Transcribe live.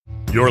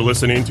You're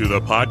listening to the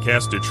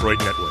Podcast Detroit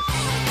Network.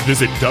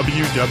 Visit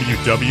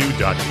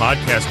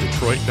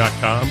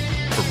www.podcastdetroit.com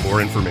for more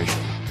information.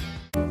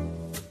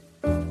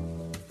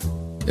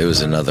 It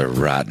was another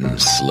rotten,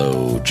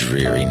 slow,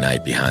 dreary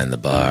night behind the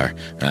bar,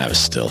 and I was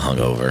still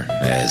hungover,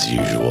 as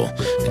usual,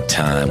 and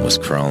time was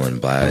crawling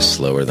by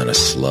slower than a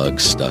slug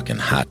stuck in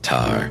hot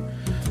tar.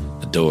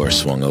 The door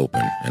swung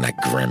open, and I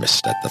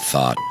grimaced at the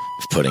thought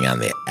of putting on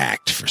the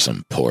act for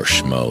some poor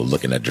schmo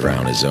looking to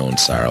drown his own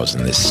sorrows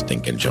in this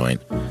stinking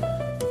joint.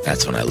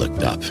 That's when I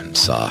looked up and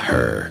saw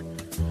her.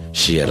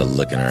 She had a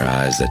look in her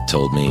eyes that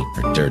told me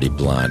her dirty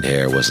blonde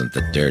hair wasn't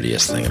the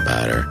dirtiest thing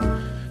about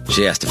her.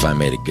 She asked if I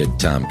made a good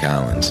Tom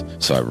Collins,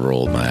 so I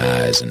rolled my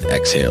eyes and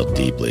exhaled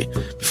deeply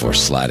before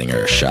sliding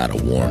her a shot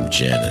of warm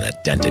gin and a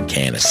dented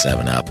can of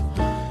 7-Up.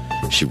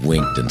 She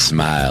winked and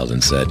smiled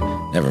and said,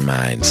 "Never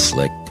mind,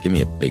 Slick. Give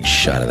me a big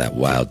shot of that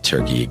wild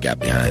turkey you got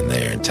behind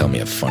there and tell me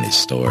a funny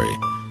story.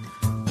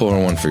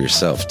 Pour one for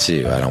yourself,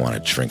 too. I don't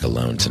want to drink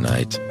alone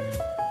tonight."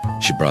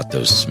 She brought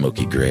those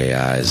smoky gray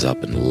eyes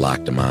up and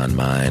locked them on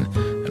mine,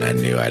 and I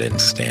knew I didn't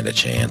stand a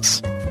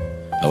chance.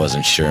 I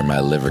wasn't sure my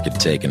liver could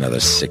take another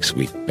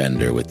 6-week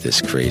bender with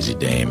this crazy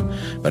dame,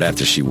 but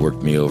after she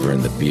worked me over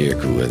in the beer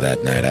cooler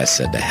that night, I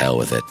said to hell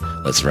with it.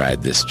 Let's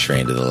ride this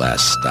train to the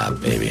last stop,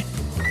 baby.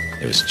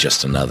 It was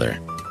just another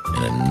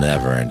in a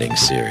never-ending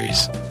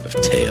series of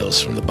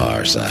Tales from the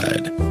Bar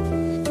Side.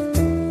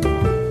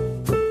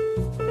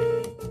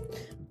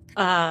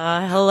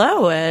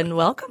 Hello and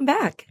welcome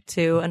back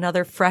to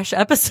another fresh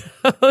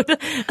episode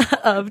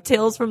of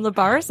Tales from the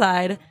Bar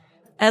Side.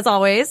 As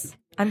always,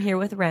 I'm here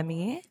with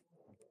Remy.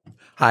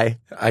 Hi,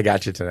 I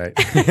got you tonight.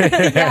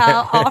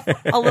 Yeah, off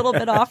a little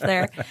bit off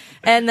there.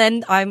 And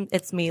then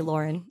it's me,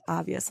 Lauren,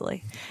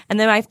 obviously. And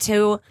then I have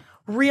two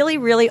really,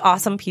 really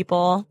awesome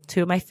people.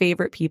 Two of my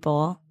favorite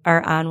people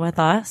are on with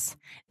us,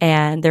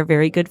 and they're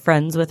very good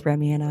friends with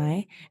Remy and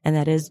I, and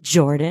that is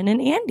Jordan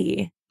and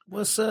Andy.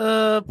 What's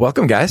up?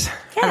 Welcome, guys.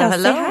 Yeah,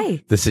 hello.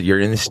 Say hi.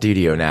 You're in the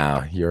studio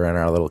now. You're in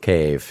our little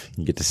cave.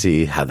 You get to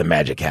see how the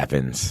magic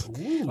happens.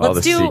 All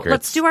the secrets.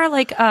 Let's do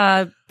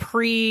our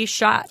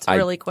pre-shot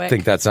really quick. I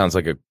think that sounds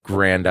like a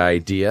grand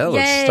idea. Yay.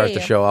 Let's start the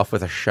show off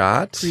with a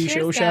shot.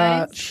 Pre-show Cheers,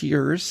 shot. guys.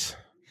 Cheers.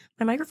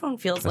 My microphone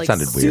feels That like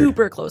sounded weird.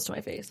 super close to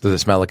my face. Does it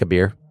smell like a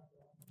beer?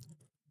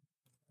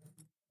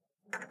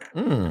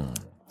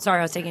 Sorry,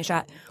 I was taking a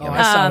shot. Oh,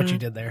 I saw what you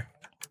did there.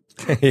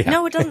 Yeah.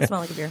 No, it doesn't smell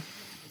like a beer.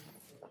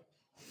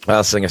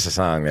 Well, sing us a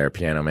song there,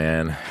 Piano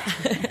Man.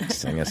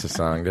 Sing us a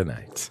song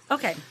tonight.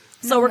 Okay,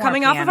 so we're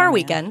coming off of our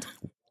weekend.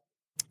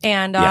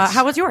 And Yes.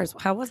 how was yours?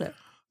 How was it?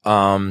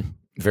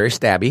 Very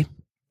stabby.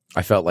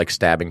 I felt like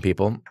stabbing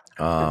people.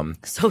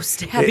 So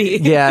stabby.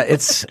 Yeah,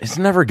 it's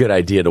never a good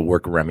idea to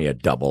work Remy a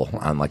double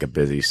on like a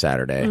busy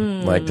Saturday.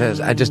 Like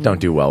I just don't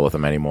do well with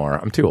them anymore.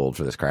 I'm too old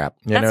for this crap.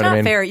 You That's know what not I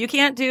mean? fair. You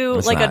can't do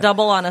It's like a not.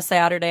 double on a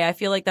Saturday. I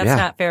feel like that's Yeah.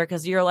 not fair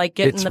because you're like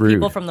getting It's the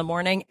people rude. from the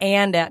morning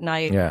and at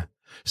night. Yeah.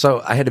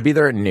 So I had to be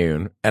there at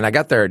noon, and I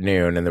got there at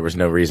noon, and there was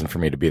no reason for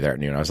me to be there at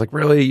noon. I was like,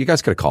 really? You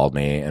guys could have called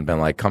me and been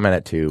like, come in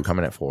at 2, come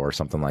in at 4,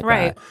 something like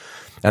Right.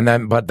 that.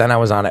 And but then I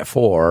was on at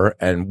 4,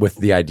 and with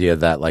the idea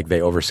that like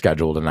they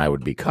overscheduled and I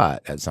would be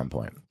cut at some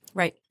point.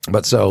 Right.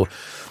 But so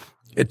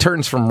it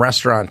turns from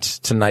restaurant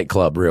to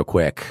nightclub real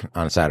quick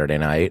on a Saturday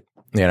night,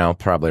 you know,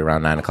 probably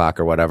around 9 o'clock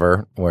or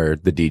whatever, where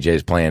the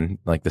DJ's playing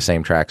like the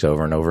same tracks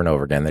over and over and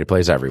over again that he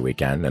plays every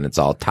weekend. And it's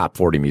all top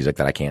 40 music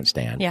that I can't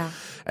stand. Yeah.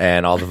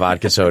 And all the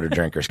vodka soda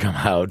drinkers come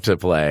out to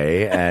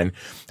play. And,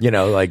 you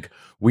know, like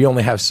we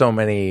only have so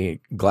many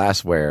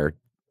glassware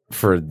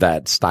for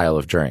that style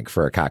of drink,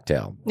 for a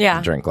cocktail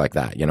drink like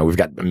that. You know, we've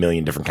got a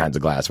million different kinds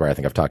of glassware. I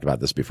think I've talked about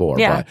this before.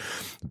 Yeah.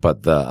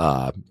 But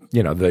the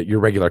you know, your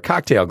regular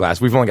cocktail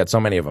glass, we've only got so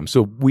many of them.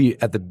 So we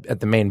at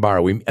the main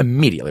bar, we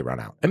immediately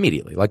run out.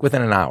 Immediately. Like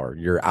within an hour,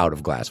 you're out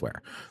of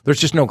glassware. There's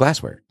just no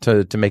glassware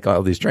to make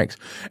all these drinks.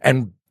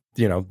 And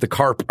you know, the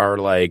carp are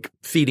like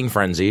feeding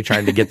frenzy,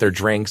 trying to get their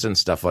drinks and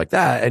stuff like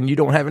that. And you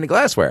don't have any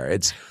glassware.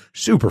 It's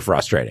super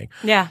frustrating.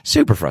 Yeah.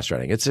 Super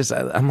frustrating. It's just,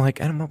 I'm like,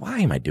 why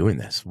am I doing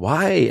this?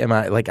 Why am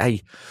I like,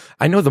 I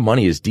know the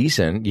money is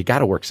decent. You got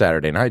to work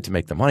Saturday night to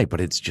make the money,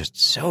 but it's just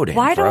so damn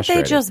Why don't they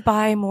frustrating. just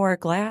buy more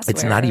glassware?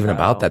 It's not even though?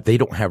 about that. They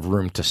don't have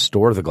room to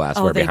store the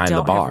glassware they behind the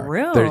don't bar. have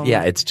room.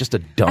 Yeah, it's just a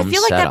dumb I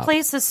feel like setup. that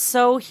place is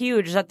so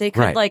huge that they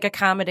could Right. like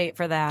accommodate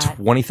for that.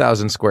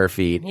 20,000 square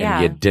feet, Yeah.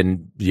 and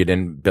you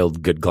didn't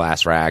build good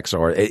glass racks,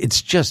 or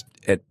it's just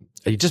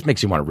it just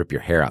makes you want to rip your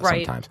hair out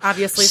Right. sometimes.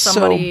 Obviously, So-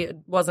 somebody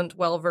wasn't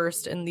well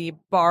versed in the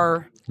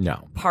bar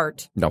No,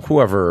 part.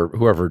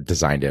 whoever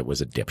designed it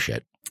was a dipshit,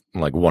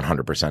 like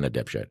 100% a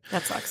dipshit.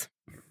 That sucks.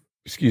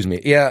 Excuse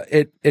me. Yeah,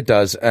 it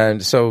does.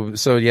 And so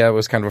yeah, it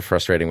was kind of a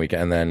frustrating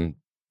weekend. And then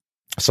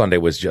Sunday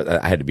was just,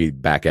 I had to be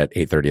back at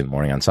 8:30 in the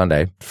morning on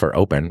Sunday for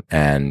open,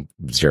 and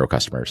 0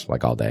 customers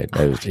like all day.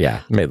 It was,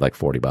 made like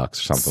 $40 or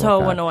something So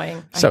like that.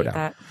 annoying. I So hate dumb.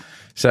 that.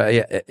 So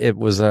yeah, it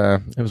was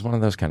one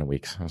of those kind of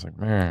weeks. I was like,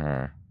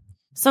 meh.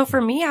 So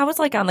for me, I was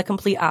like on the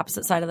complete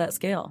opposite side of that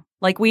scale.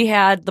 Like we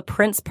had the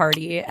Prince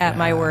party at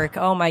my work.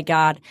 Oh my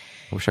God.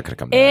 I wish I could have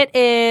come back. It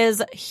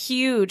is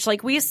huge.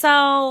 Like we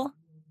sell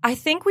I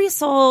think we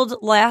sold,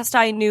 last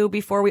I knew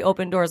before we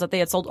opened doors, that they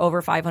had sold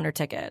over 500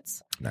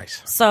 tickets.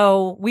 Nice.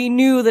 So we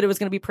knew that it was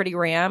going to be pretty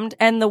rammed.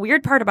 And the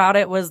weird part about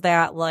it was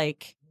that,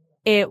 like,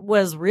 it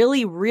was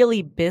really,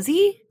 really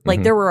busy.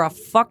 Like, there were a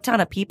fuck ton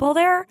of people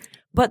there,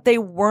 but they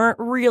weren't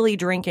really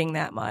drinking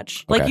that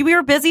much. Like, Okay. we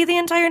were busy the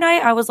entire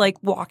night. I was, like,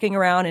 walking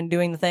around and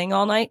doing the thing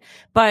all night,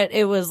 but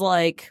it was,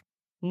 like,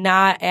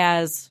 not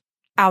as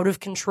out of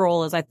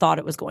control as I thought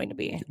it was going to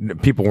be.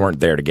 People weren't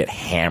there to get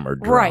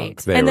hammered drunk. Right.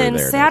 They And were then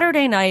there to-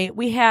 Saturday night,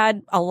 we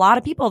had a lot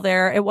of people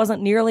there. It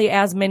wasn't nearly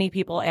as many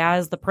people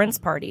as the Prince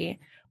party,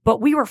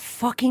 but we were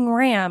fucking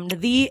rammed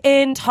the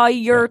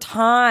entire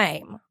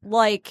time.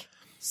 Like,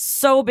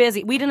 so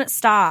busy. We didn't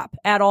stop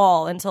at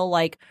all until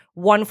like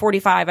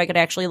 1:45. I could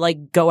actually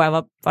like go have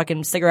a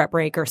fucking cigarette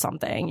break or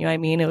something. You know what I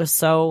mean? It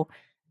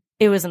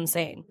was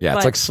insane. Yeah, it's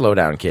But like slow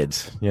down,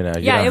 kids. You know.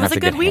 You Yeah, don't it was have a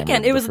to good get weekend.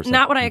 hammered It the was first not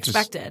time. what I Which is-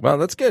 expected. Well,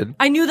 that's good.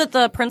 I knew that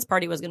the Prince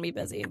party was going to be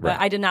busy, but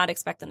Right. I did not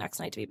expect the next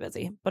night to be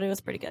busy. But it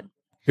was pretty good.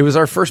 It was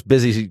our first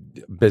busy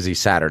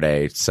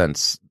Saturday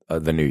since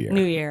the New Year.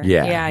 New Year.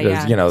 Yeah. Yeah, It was,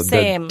 yeah. You know,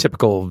 Same. the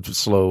typical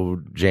slow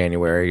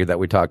January that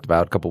we talked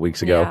about a couple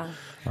weeks ago. Yeah.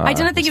 I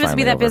didn't think it was to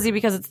be that busy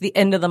because it's the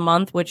end of the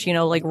month, which, you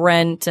know, like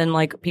rent and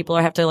like people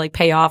have to like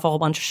pay off a whole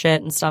bunch of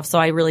shit and stuff. So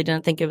I really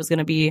didn't think it was going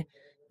to be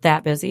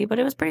that busy, but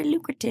it was pretty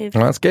lucrative.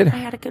 Well, that's good. I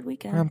had a good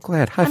weekend. I'm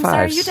glad. High I'm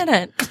fives. sorry you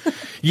didn't.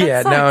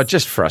 Yeah, That no, sucks.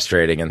 just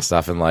frustrating and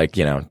stuff, and like,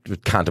 you know,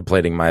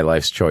 contemplating my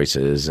life's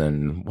choices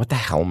and what the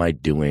hell am I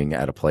doing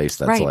at a place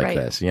that's Right, like right.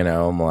 this? You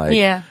know, I'm like,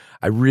 Yeah.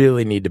 I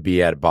really need to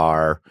be at a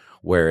bar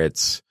where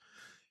it's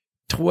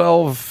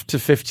 12 to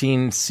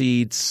 15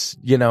 seats,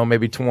 you know,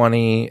 maybe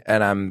 20,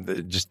 and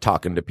I'm just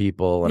talking to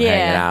people and Yeah.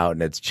 hanging out,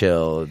 and it's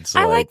chill. It's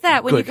I like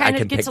that when you good. I kind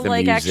can of get pick to the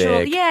like music.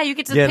 actual, yeah, you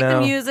get to you pick the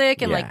know?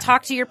 music and Yeah. like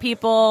talk to your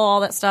people, all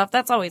that stuff.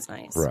 That's always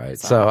nice. Right.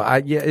 So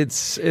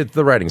it's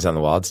the writing's on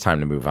the wall. It's time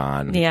to move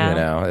on. Yeah. You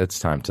know, it's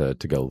time to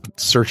go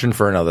searching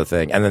for another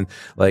thing. And then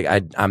like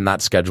I'm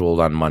not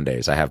scheduled on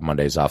Mondays. I have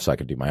Mondays off so I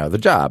can do my other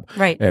job.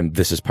 Right. And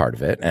this is part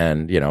of it.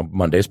 And, you know,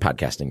 Monday's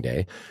podcasting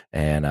day.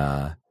 And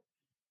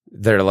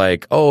they're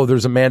like, oh,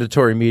 there's a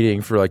mandatory meeting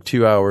for like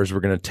 2 hours.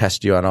 We're going to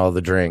test you on all the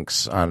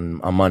drinks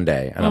on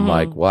Monday. And I'm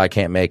like, well, I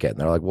can't make it. And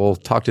they're like, well,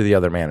 talk to the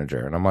other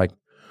manager. And I'm like,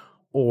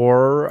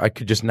 or I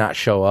could just not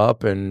show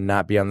up and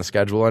not be on the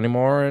schedule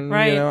anymore. And,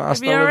 Right. you know, I'd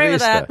be hasta all la right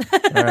with vista.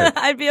 that. All right.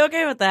 I'd be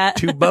okay with that.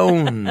 2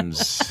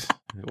 bones.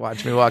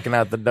 Watch me walking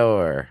out the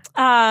door.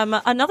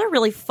 Another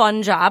really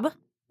fun job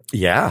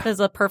Yeah,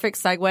 is a perfect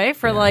segue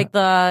for like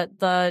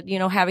the, you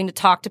know, having to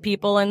talk to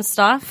people and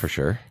stuff for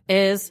sure.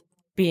 is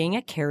being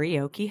a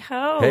karaoke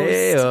host.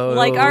 Hey-o.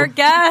 Like our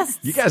guests.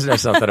 You guys know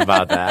something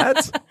about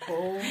that.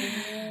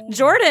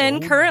 Jordan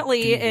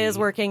currently is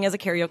working as a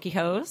karaoke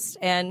host,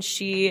 and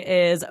she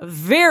is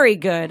very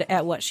good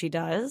at what she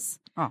does.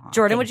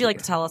 Jordan, would you like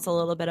to tell us a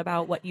little bit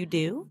about what you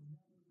do?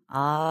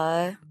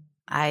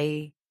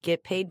 I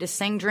get paid to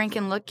sing, drink,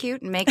 and look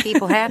cute and make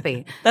people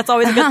happy. That's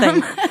always a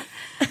good thing.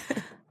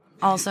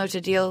 Also to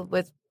deal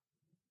with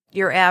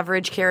your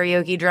average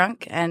karaoke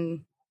drunk.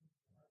 And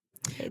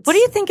What do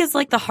you think is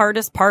like the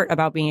hardest part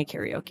about being a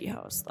karaoke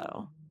host,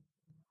 though?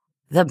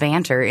 the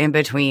banter in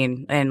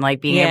between and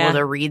like being Yeah. able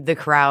to read the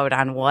crowd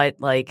on what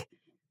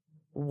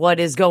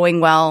is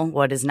going well,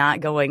 what is not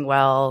going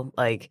well,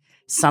 like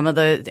some of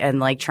the, and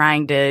like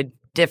trying to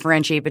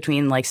differentiate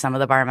between like some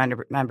of the bar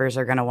members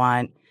are going to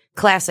want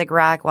classic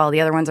rock while the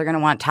other ones are going to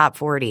want top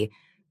 40.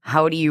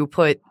 How do you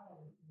put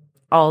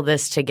all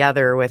this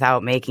together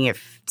without making it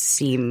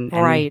seem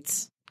Right.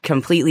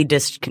 completely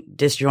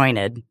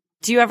disjointed?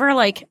 Do you ever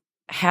like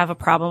have a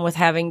problem with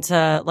having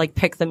to like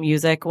pick the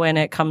music when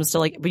it comes to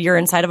like you're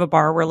inside of a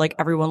bar where like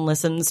everyone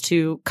listens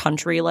to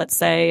country, let's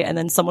say, and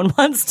then someone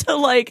wants to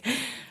like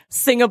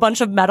sing a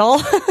bunch of metal? All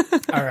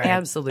right.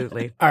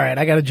 Absolutely. All right,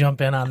 I got to jump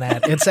in on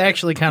that. It's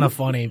actually kind of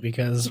funny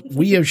because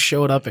we have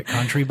showed up at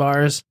country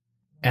bars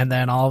and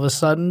then all of a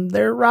sudden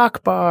they're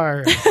rock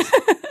bars.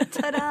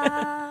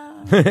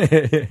 Ta-da!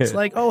 It's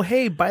like, oh,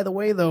 hey, by the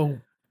way, though,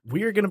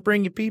 we are going to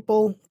bring you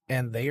people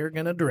and they are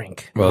going to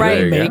drink. Well, Right.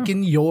 there you go.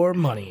 Making your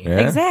money. Yeah.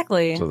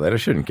 Exactly. So that I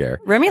shouldn't care.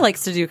 Remy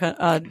likes to do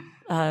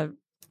karaoke.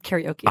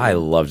 I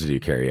love to do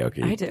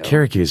karaoke. I do.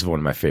 Karaoke is one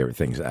of my favorite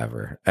things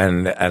ever.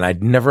 And I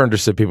never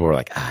understood people were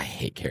like, I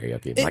hate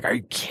karaoke. I'm like, are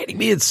you kidding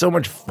me? It's so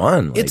much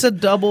fun. Like, It's a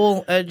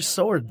double-edged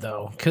sword,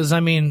 though, because, I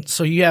mean,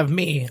 so you have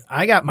me.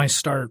 I got my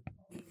start,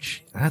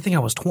 I think I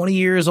was 20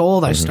 years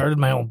old. I started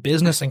my own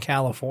business in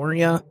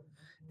California.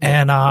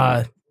 And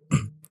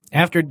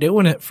after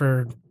doing it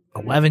for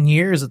 11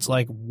 years, it's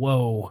like,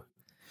 whoa.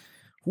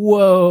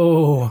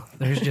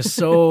 There's just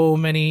so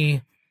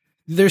many.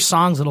 There's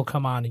songs that'll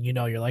come on and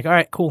you're like, all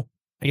right, cool.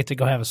 I get to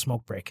go have a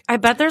smoke break. I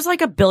bet there's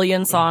like a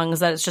billion songs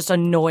that it's just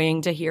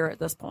annoying to hear at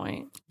this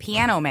point.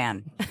 Piano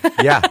Man.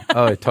 Yeah.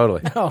 Oh,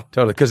 totally. Oh.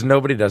 Totally. Because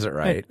nobody does it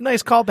right. Hey,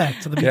 nice callback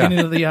to the beginning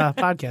of the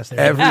podcast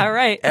there. Yeah,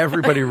 right.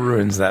 Everybody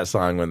ruins that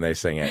song when they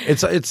sing it.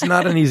 It's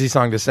not an easy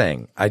song to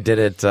sing. I did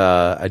it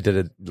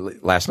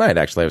last night.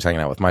 Actually, I was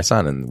hanging out with my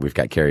son, and we've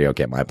got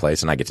karaoke at my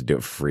place, and I get to do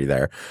it for free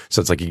there.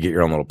 So it's like you get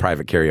your own little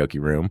private karaoke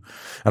room.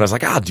 And I was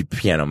like, I'll do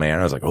Piano Man.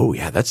 I was like, oh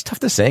yeah, that's tough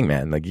to sing,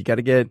 man. Like you got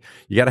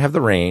to have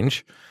the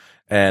range.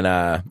 And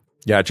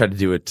yeah, I tried to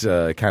do it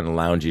kind of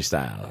loungy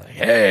style. Like,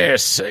 hey,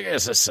 sing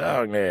us a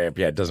song there.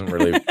 Yeah, it doesn't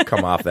really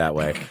come off that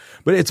way.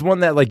 But it's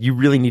one that like you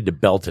really need to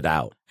belt it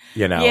out,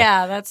 you know?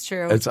 Yeah, that's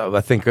true.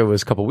 I think it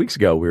was a couple weeks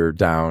ago. We were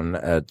down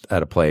at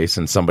a place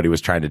and somebody was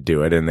trying to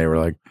do it and they were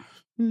like,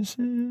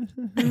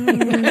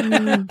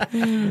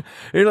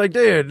 you're like,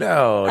 dude,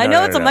 no. I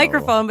know it's a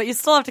microphone, but you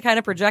still have to kind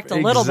of project a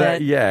little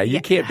bit. Yeah,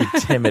 you can't be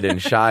timid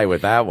and shy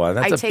with that one.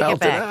 That's I a take belt it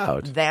back.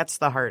 out. That's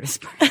the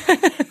hardest part.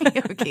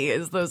 Karaoke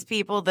is those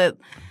people that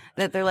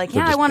they're like,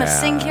 They're yeah, I just want to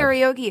sing bad.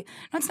 karaoke.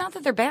 No, it's not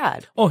that they're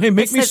bad. Oh, hey,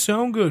 make It's me that-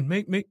 sound good.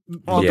 Put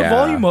Yeah. the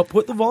volume up.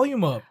 Put the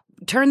volume up.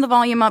 Turn the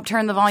volume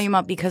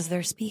up because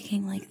they're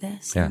speaking like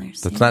this. Yeah, and they're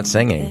that's not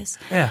singing. Like this.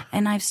 Yeah.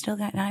 And I've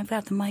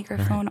got the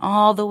microphone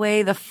all the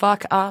way the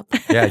fuck up.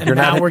 Yeah, And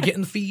now we're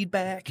getting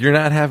feedback. You're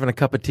not having a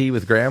cup of tea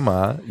with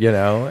grandma, you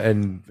know,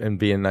 and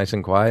being nice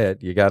and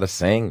quiet. You got to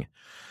sing.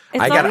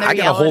 It's I all- got they're to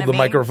yelling hold at the me.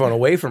 microphone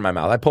away from my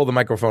mouth. I pull the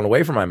microphone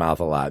away from my mouth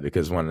a lot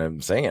because when I'm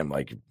singing, I'm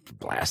like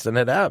blasting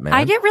it out, man.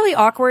 I get really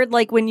awkward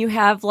like when you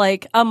have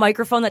like a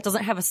microphone that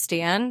doesn't have a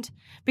stand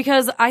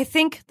because I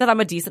think that I'm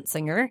a decent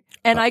singer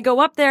and I go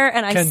up there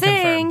and I Can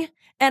sing confirm.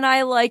 and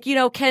I like,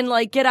 can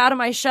like get out of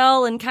my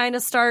shell and kind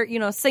of start,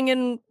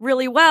 singing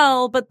really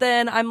well, but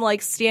then I'm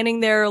like standing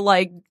there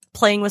like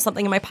playing with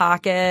something in my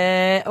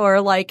pocket or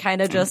like kind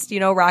of just,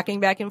 rocking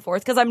back and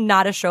forth because I'm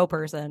not a show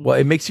person. Well,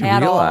 it makes you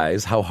at all.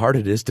 realize how hard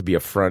it is to be a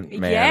front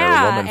man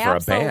Yeah, or a woman for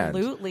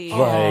absolutely. a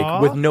band.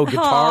 Like with no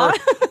guitar,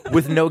 Aw.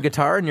 with no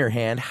guitar in your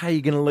hand, how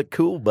you gonna look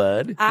cool,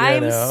 bud? You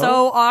I'm know?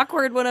 so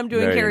awkward when I'm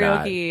doing No, you're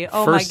not. karaoke.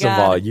 Oh First my God.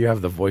 of all, you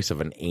have the voice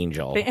of an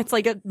angel. It's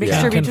like a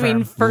mixture Yeah. between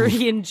Confirm.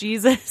 Fergie and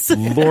Jesus.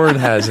 Lauren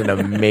has an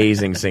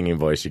amazing singing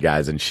voice, you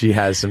guys, and she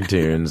has some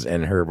tunes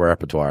in her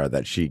repertoire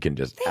that she can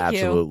just Thank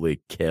you.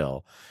 absolutely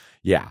kill.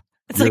 Yeah.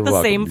 It's like You're the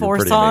welcome. same You're 4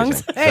 pretty songs.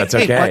 amazing. Hey, That's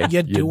hey, okay. but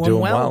you're doing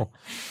well.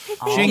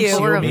 All Jinx,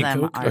 4 of you them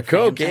cook. are A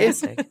coke, eh?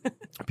 fantastic.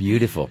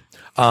 Beautiful.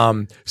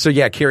 So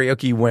yeah,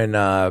 karaoke when,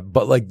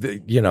 but like,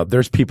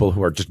 there's people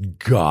who are just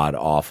god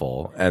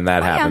awful, and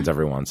that happens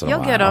every once in a You'll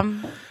while. get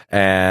them.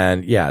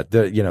 And yeah,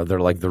 they're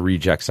like the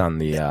rejects on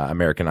the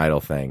American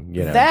Idol thing.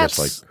 That's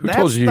just like who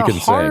told you you the can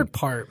hard sing?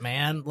 part,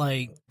 man.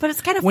 Like But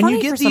it's kind of when funny you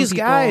for get some these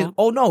people. guys.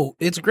 Oh no,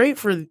 it's great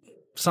for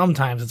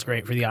sometimes. It's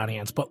great for the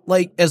audience, but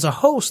like as a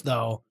host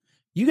though.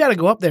 You got to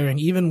go up there, and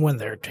even when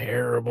they're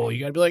terrible, you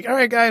got to be like, "All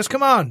right, guys,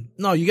 come on!"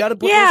 No, you got to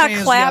put those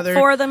hands clap together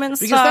for them and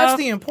because stuff. that's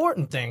the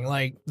important thing.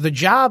 Like the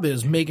job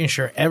is making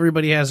sure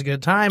everybody has a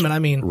good time, and I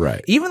mean,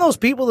 Right. even those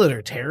people that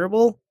are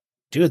terrible,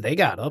 dude, they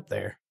got up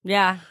there.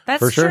 Yeah, that's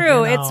For sure. true.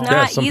 You know. It's Yeah,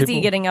 not some easy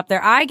people- getting up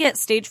there. I get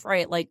stage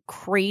fright like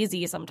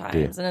crazy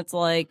sometimes, and it's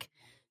like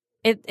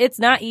it's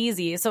not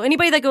easy. So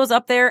anybody that goes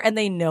up there and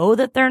they know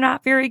that they're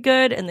not very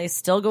good and they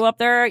still go up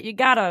there, you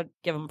gotta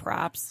give them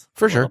props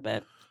For a sure. little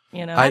bit.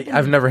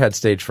 I've never had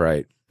stage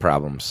fright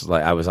problems.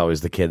 Like I was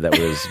always the kid that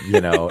was,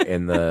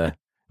 in the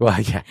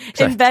yeah,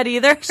 in bed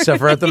either. except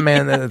for at the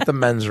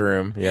men's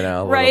room, a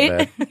little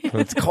Right. bit.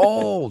 It's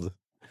cold.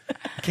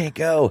 I can't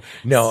go.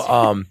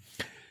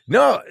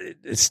 No,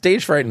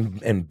 stage fright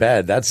in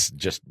bed, that's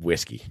just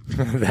whiskey.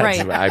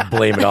 Right. I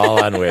blame it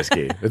all on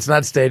whiskey. It's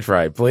not stage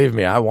fright. Believe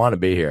me, I want to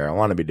be here. I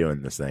want to be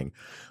doing this thing.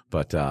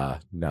 But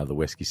no, the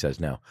whiskey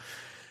says no.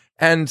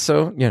 And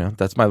so,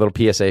 that's my little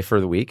PSA for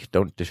the week.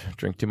 Don't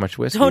drink too much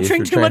whiskey. Don't if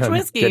drink you're too much trying to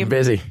whiskey. Get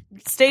busy.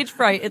 Stage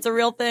fright, it's a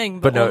real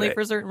thing, But but no, only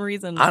for certain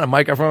reasons. On a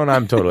microphone,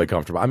 I'm totally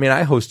comfortable. I mean,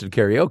 I hosted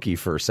karaoke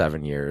for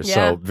 7 years,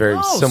 Yeah. so very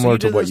Oh, so similar you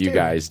to did what this you too.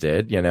 guys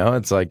did.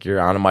 It's like you're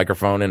on a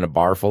microphone in a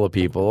bar full of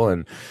people,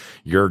 and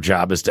your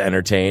job is to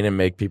entertain and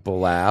make people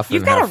laugh.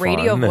 You've and got a have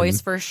radio fun, voice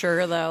and for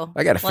sure, though.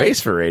 I got a Like, face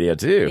for radio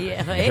too.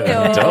 Yeah,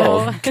 I'm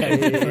told.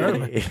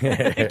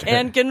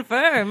 Can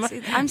confirm.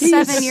 I'm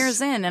 7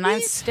 years in, and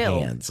I'm still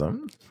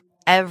Handsome.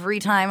 every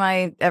time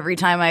I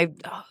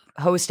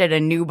hosted a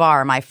new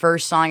bar, my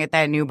first song at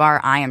that new bar,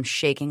 I am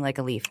shaking like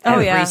a leaf Oh,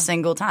 every yeah.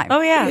 single time.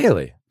 Oh yeah,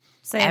 Really?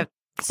 same.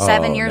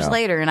 7 Oh, years no.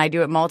 later, and I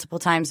do it multiple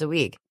times a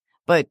week.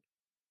 But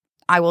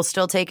I will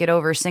still take it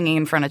over singing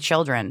in front of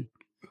children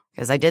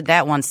because I did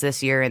that once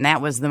this year, and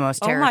that was the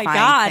most Oh terrifying my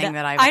god! thing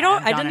that I've I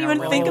done didn't in a even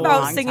really think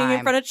about long singing in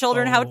time. front of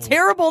children. How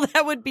terrible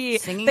that would be.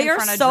 Singing They in are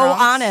front of so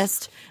drunks.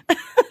 honest.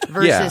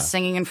 versus Yeah.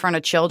 singing in front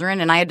of children,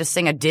 and I had to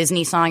sing a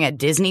Disney song at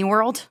Disney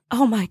World.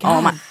 Oh my god!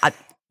 Oh my!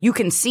 You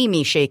can see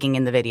me shaking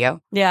in the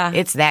video. Yeah,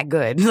 It's that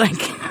good.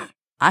 Like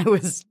I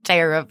was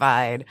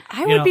terrified.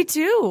 I would know- be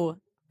too.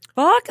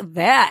 Fuck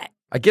that.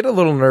 I get a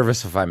little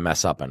nervous if I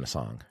mess up on a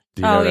song.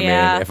 Do you know Oh, what I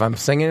yeah. mean? If I'm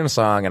singing a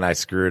song and I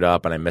screwed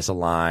up and I miss a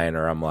line,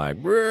 or I'm like,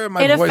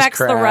 my It voice affects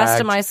the rest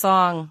cracked," of my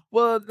song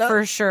well,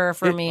 for sure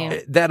for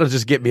me. that'll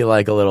just get me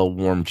like a little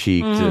warm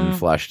cheeked Mm-hmm. and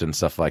flushed and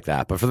stuff like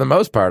that. But for the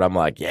most part, I'm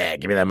like, yeah,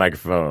 give me that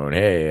microphone.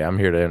 Hey, I'm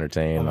here to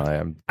entertain.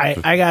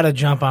 I gotta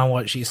jump on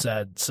what she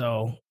said.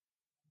 So,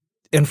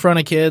 in front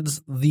of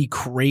kids, the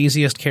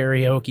craziest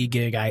karaoke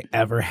gig I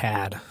ever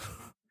had.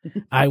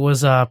 I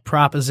was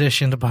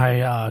propositioned by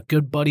a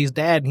good buddy's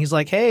dad, and he's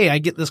like, "Hey, I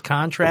get this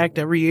contract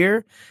every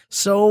year.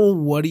 So,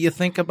 what do you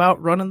think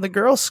about running the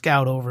Girl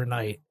Scout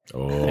overnight?"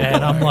 Oh,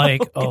 And I'm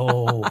like,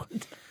 "Oh,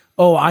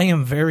 I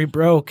am very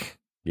broke.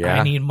 yeah,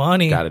 I need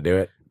money. got to do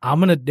it. I'm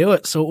gonna do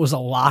it." So it was a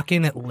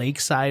lock-in at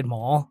Lakeside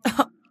Mall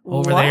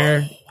over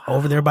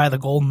What? there by the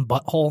Golden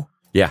Butthole.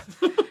 Yeah.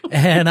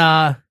 And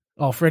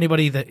for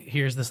anybody that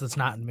hears this that's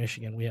not in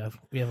Michigan, we have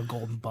a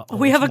golden butthole.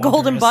 We have a It's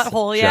golden wondrous.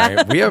 butthole,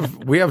 yeah.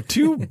 Giant. We have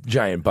two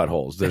giant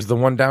buttholes. There's the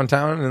one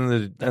downtown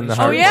and the Oh,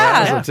 Hart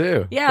yeah. Plaza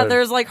too. Yeah, But-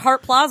 there's like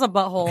Hart Plaza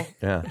butthole.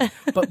 yeah.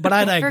 But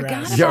I Forgot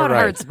digress. Yeah, about right.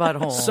 Heart's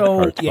butthole. So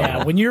Heart's yeah,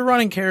 butthole. when you're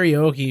running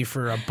karaoke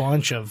for a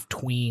bunch of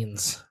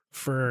tweens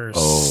for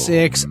Oh,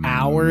 6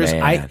 hours,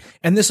 man.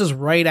 and this is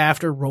right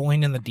after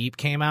Rolling in the Deep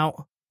came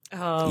out.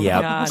 Oh,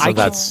 Yeah. God.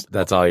 So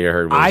that's all you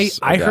heard. Was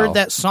I Adele. heard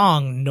that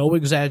song, no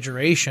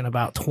exaggeration,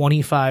 about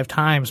 25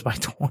 times by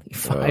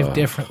 25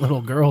 different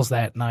little girls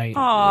that night.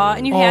 Aw,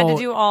 and you had to Oh,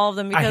 do all of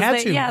them because had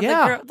they, to, yeah.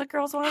 yeah. The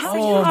girls want to How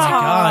sing. do Oh you my talk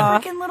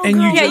God. to freaking little And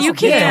you girls? Yeah, you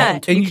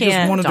can't. And You you just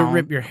can't. wanted to Don't.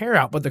 rip your hair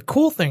out. But the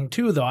cool thing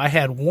too, though, I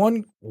had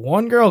one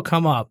girl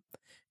come up,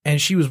 and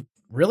she was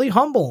really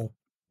humble,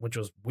 which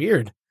was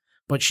weird.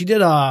 But she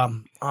did a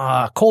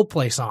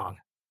Coldplay song,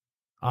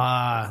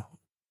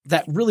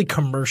 that really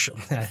commercial.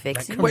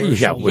 Fix that You? Wait,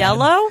 yeah, commercial.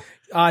 Yellow?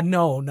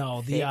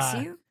 No, the. Fix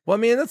you? Well,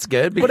 I mean, that's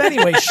good. But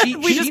anyway, she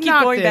We she just keep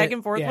knocked going it- back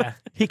and forth with- Yeah.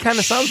 he kind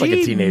of sounds like a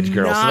She teenage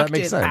girl, so that knocked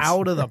makes it sense.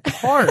 out of the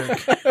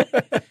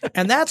park.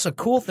 And that's a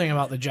cool thing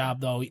about the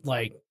job, though.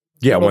 Like,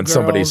 Yeah, little when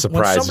somebody girls-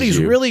 surprises when somebody's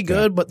you. really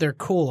good, but they're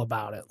cool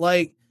about it.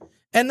 Like,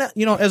 and that,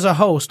 as a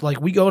host, like,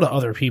 we go to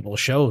other people's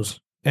shows,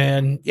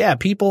 and yeah,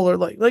 people are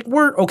like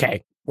we're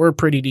okay, we're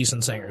pretty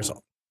decent singers.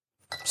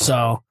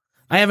 So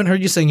I haven't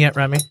heard you sing yet,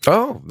 Remy.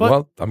 Oh, But-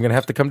 well, I'm gonna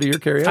have to come to your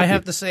karaoke. I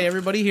have to say,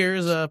 everybody here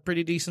is a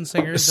pretty decent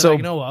singer that So I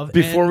know of.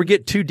 before and- we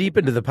get too deep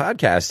into the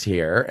podcast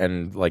here,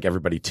 and like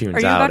everybody tunes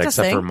Are you out about to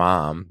except for sing?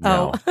 Mom.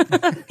 No.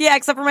 Oh. Yeah,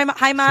 except for my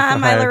hi,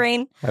 Mom. Hi, Hi.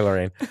 Lorraine. Hi,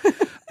 Lorraine.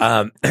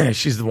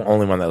 She's the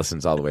only one that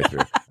listens all the way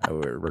through.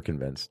 We're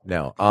convinced.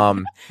 No.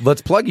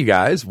 Let's plug you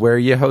guys. Where are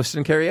you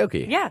hosting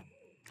karaoke? Yeah.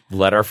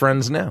 Let our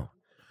friends know.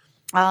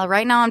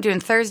 Right now, I'm doing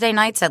Thursday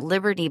nights at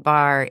Liberty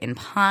Bar in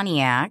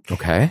Pontiac.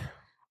 Okay.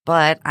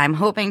 But I'm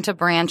hoping to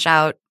branch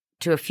out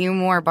to a few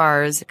more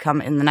bars come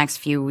in the next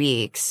few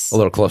weeks. A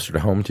little closer to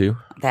home too.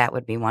 That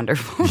would be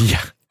wonderful.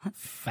 Yeah.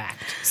 fact.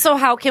 So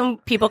how can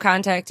people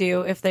contact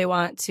you if they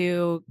want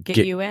to get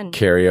you in?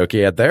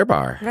 Karaoke at their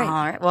bar. Right.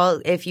 All right.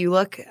 Well, if you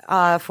look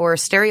for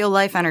Stereo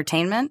Life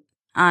Entertainment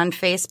on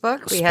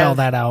Facebook, we Spell have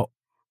that out.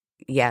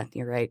 Yeah,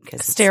 you're right.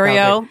 Because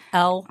Stereo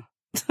L.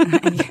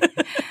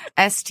 StereoLyfe.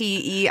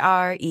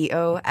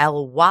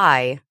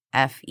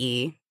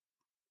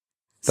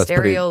 That's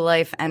Stereo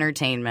Life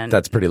Entertainment.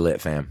 That's pretty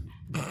lit, fam.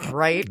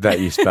 right. That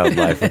you spelled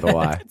life with a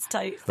Y. It's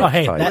tight. Oh,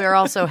 hey, fine. that- We're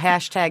also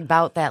hashtag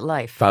Bout That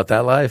Life. About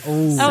that life. Ooh.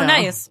 Oh, So-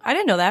 nice. I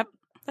didn't know that.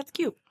 That's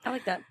cute. I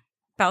like that.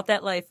 About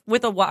that life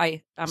with a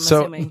Y, I'm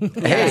So- assuming.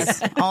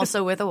 Yes,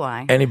 also with a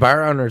Y. Any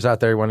bar owners out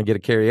there who want to get a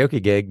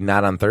karaoke gig,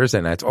 not on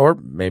Thursday nights, or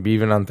maybe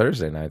even on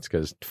Thursday nights,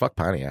 because fuck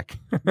Pontiac.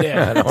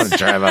 Yeah. I don't want to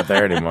drive out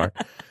there anymore.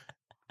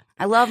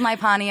 I love my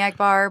Pontiac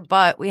bar,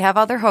 but we have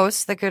other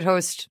hosts that could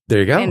host There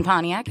you go. in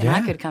Pontiac, and I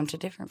Yeah. could come to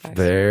different bars.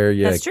 There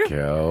you That's true.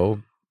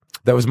 go.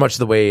 That was much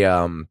the way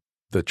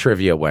the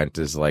trivia went,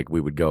 is like we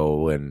would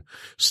go and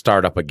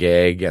start up a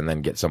gig and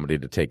then get somebody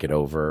to take it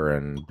over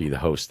and be the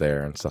host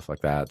there and stuff like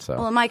that. So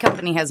Well, my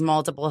company has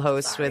multiple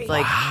hosts with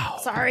like,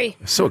 Sorry.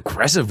 so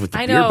aggressive with the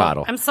I beer know.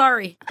 bottle. I'm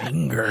sorry.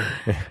 Anger.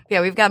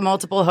 yeah, we've got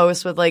multiple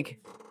hosts with like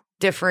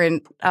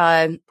different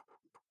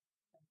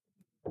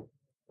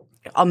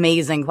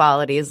amazing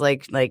qualities.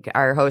 Like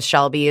our host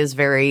Shelby is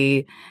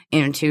very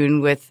in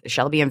tune with.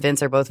 Shelby and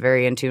Vince are both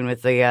very in tune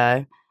with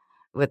the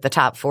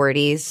top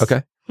 40s.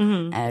 Okay.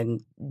 Mhm.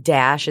 And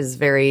Dash is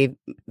very,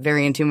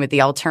 very in tune with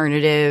the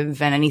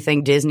alternative and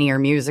anything Disney or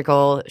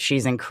musical.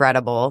 She's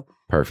incredible.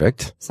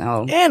 Perfect.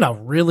 So And a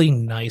really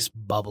nice,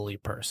 bubbly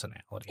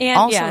personality. And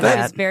Also yeah,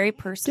 that- she's very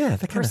personal. Yeah,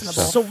 that kind of personable.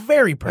 stuff. So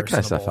very That personable. kind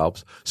of stuff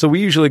helps. So we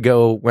usually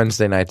go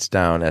Wednesday nights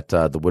down at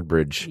the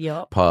Woodbridge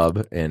Yup.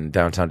 pub in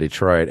downtown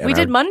Detroit. And We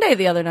did our, Monday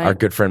the other night. our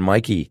good friend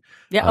Mikey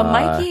Yeah,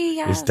 Mikey,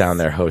 yes. is down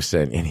there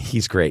hosting, and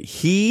he's great.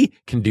 He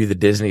can do the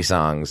Disney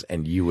songs,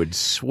 and you would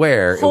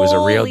swear it was a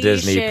real Holy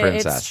Disney shit,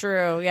 princess. It's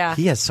true, yeah.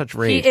 He has such He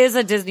range. is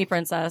a Disney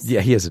princess.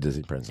 Yeah, he is a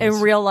Disney princess.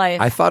 In real life.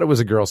 I thought it was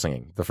a girl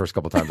singing the first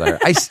couple times I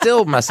heard. I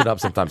still mess it up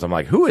sometimes. I'm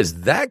like, who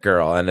is that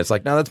girl? And it's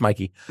like, no, that's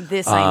Mikey.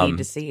 This I need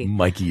to see.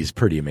 Mikey's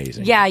pretty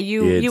amazing. Yeah,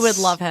 you would It's-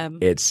 love him.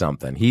 It's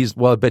something.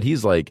 But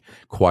he's like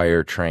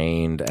choir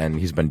trained and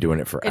he's been doing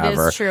it It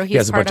forever. is true. He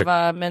has He's a part bunch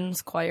of a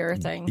men's choir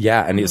thing.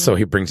 Yeah, and so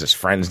he brings his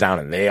friends down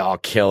and they all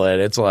kill it.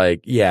 It's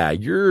like, yeah,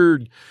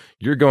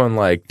 you're going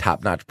like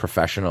top notch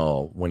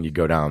professional when you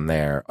go down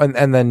there,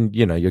 and then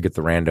you'll get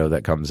the rando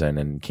that comes in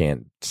and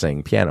can't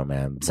sing Piano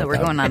Man. So we're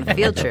without- going on a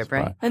field trip,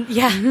 right? And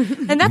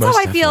and that's Most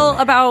how I feel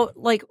definitely. about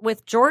like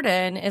with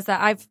Jordan is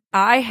that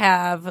I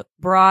have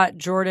brought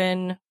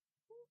Jordan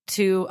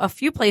to a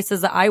few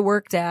places that I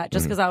worked at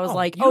just because I was Oh,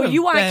 like, you oh, have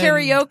you want been-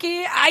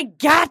 karaoke? I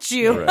got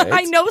you. Right.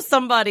 I know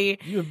somebody.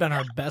 You have been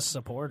our best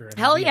supporter. and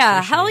Hell we yeah.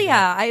 appreciate Hell it.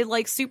 yeah. I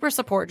like super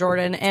support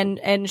Jordan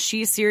and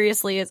she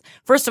seriously is,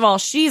 first of all,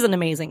 she's an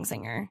amazing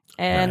singer.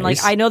 And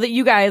Nice. like, I know that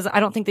you guys, I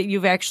don't think that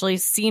you've actually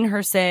seen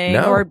her sing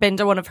No. or been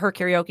to one of her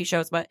karaoke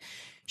shows, but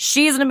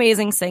she's an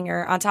amazing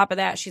singer. On top of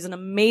that, she's an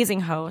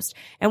amazing host.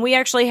 And we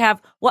actually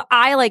have what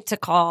I like to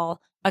call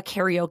a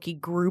karaoke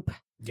group.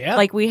 Yeah.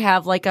 Like we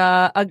have like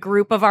a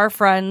group of our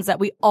friends that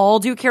we all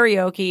do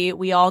karaoke.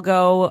 We all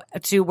go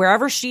to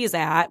wherever she's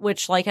at,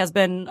 which like has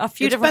been a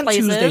few It's different been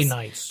places. Tuesday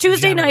nights.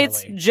 Tuesday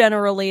nights generally.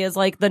 generally is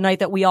like the night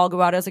that we all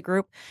go out as a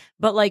group.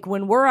 But like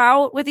when we're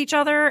out with each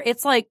other,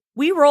 it's like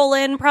we roll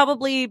in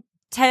probably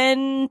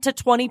 10 to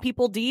 20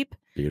 people deep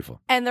Beautiful.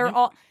 and they're Yep.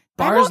 all,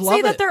 I Bars won't say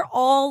love that it. they're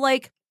all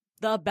like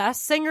the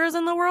best singers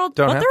in the world,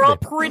 Don't but have they're to all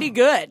be. pretty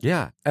good.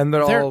 Yeah, and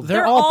they're all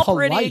They're all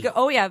pretty polite. good.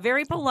 Oh yeah,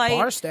 very polite.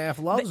 Bar staff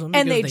loves them.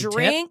 And they because tip.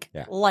 drink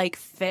Yeah. like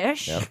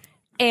fish. Yep.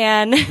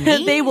 And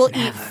they will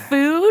eat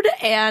food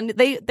and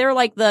they're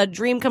like the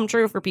dream come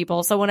true for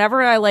people. So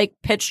whenever I like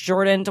pitch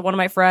Jordan to one of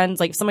my friends,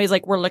 like if somebody's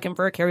like, we're looking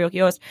for a karaoke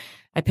host,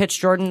 I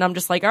pitch Jordan and I'm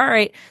just like, all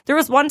right. There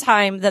was one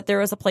time that there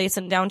was a place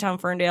in downtown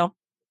Ferndale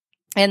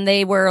and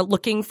they were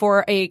looking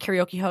for a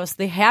karaoke host.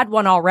 They had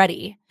one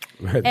already.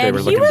 they and were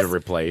he looking was- to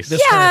replace.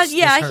 This hurts. This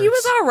He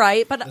was hurts. all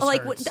right. But This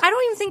like, hurts. I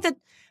don't even think that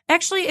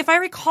actually, if I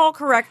recall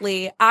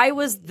correctly, I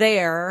was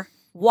there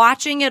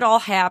watching it all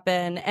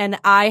happen and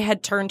I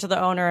had turned to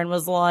the owner and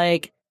was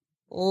like,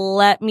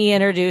 let me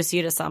introduce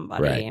you to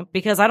somebody Right.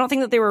 because I don't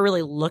think that they were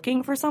really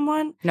looking for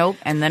someone. Nope.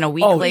 And then a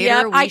week Oh, later,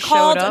 Yep, we I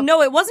called. showed up.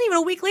 No, it wasn't even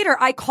a week later.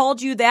 I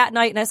called you that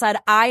night and I said,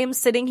 I am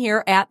sitting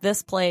here at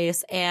this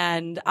place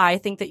and I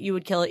think that you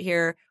would kill it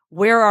here.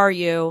 Where are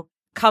you?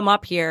 Come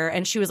up here.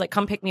 And she was like,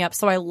 come pick me up.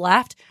 So I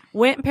left,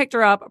 went and picked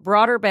her up,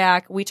 brought her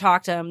back. We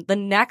talked to him. The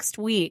next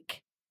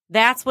week,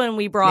 that's when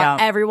we brought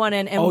Yeah. everyone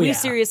in and Oh, we yeah.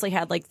 seriously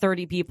had like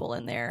 30 people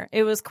in there.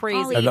 It was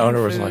crazy. And the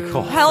owner was like, Food.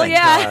 "Oh, Hell thank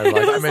yeah. God. Like,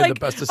 it I was made like the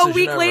best a decision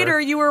week ever. later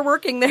you were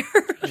working there.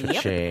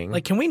 Cha-ching.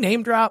 Like, can we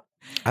name drop?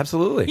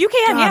 Absolutely. You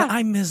can, God, yeah.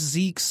 I miss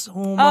Zeke so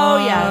much.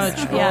 Oh,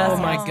 yes. Oh, Yes.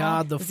 my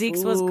God. The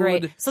Zeke's food. was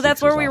great. So that's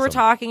Zeke's where was we were awesome.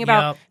 talking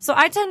about. Yep. So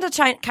I tend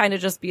to kind of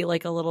just be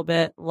like a little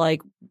bit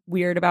like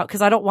weird about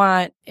because I don't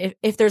want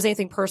if there's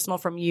anything personal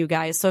from you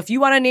guys. So if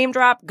you want to name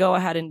drop, go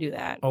ahead and do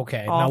that.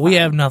 Okay. All Now, we fine.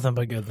 have nothing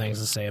but good things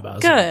to say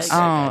about Good. Zeke.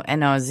 Oh,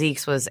 and no,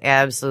 Zeke's was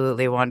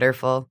absolutely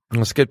wonderful.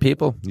 It's good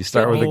people. You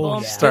start Good with people.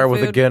 a Yeah. start Good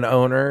with a food. good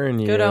owner, and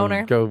you Good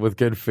owner. go with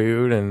good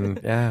food, and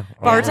yeah, all that kind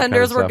of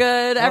Bartenders were stuff.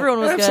 good. Everyone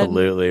was good.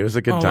 Absolutely, it was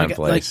a good Oh my time God,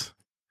 place.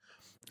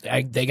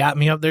 They got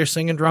me up there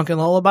singing Drunken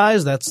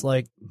Lullabies. That's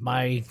like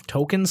my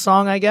token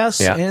song, I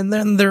guess. Yeah. And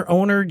then their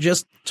owner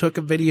just took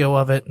a video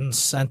of it and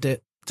sent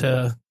it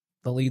to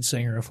the lead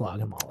singer of Flog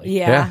and Molly.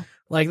 Yeah. Yeah.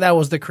 Like, that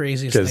was the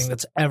craziest 'Cause- thing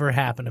that's ever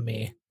happened to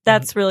me.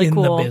 That's really in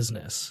cool. the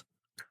business.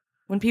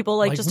 When people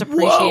like Like, just whoa,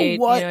 appreciate,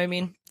 what? you know what I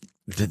mean?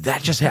 Did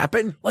that just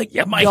happen? Like,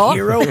 my Yup.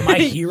 hero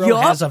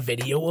Yup. has a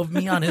video of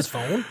me on his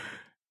phone.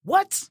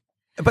 What?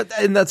 But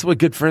and that's what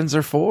good friends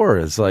are for.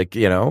 Is like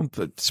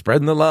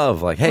spreading the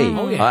love. Like, hey,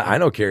 Oh, yeah. I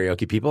know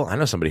karaoke people. I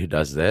know somebody who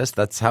does this.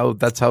 That's how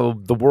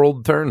the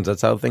world turns.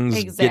 That's how things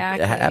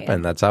Exactly.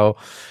 happen. That's how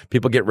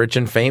people get rich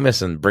and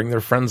famous and bring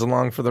their friends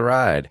along for the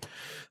ride.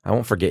 I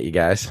won't forget you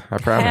guys. I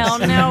promise. Hell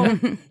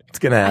no. It's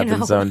gonna know.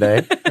 happen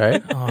someday,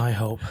 right? Oh, I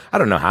hope. I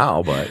don't know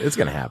how, but it's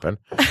gonna happen.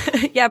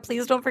 Yeah,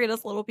 please don't forget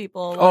us little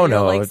people. Oh, while no,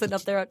 You're, like it's- sitting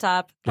up there up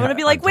top. I'm Yeah, going to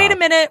be like, on wait a top.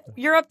 minute.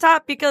 You're up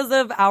top because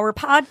of our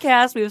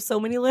podcast. We have so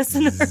many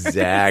listeners.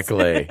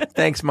 Exactly.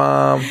 Thanks,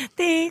 Mom.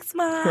 Thanks,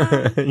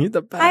 Mom. You're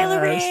the best. Hi,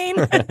 Lorraine.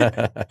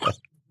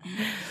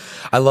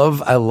 I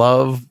love.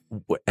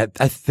 I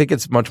think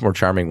it's much more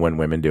charming when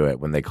women do it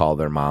when they call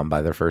their mom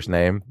by their first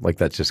name. Like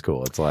that's just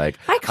cool. It's like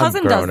My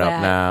cousin I'm grown does up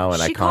that. now,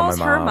 and she I call calls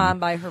my her mom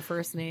by her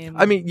first name.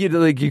 I mean,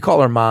 you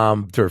call her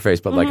mom to her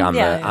face, but like Mhm, on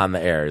yeah, the yeah. on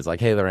the air, it's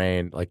like, hey,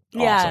 Lorraine, like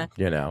Yeah.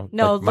 awesome,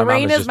 no, Like, my mom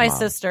Lorraine is just my mom.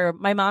 sister.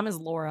 My mom is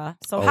Laura.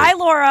 So Oh. hi,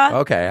 Laura.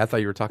 Okay, I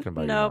thought you were talking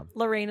about your No, mom.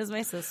 Lorraine is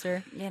my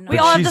sister. Yeah, no. We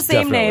But all have she's the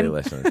same definitely name.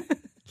 listening.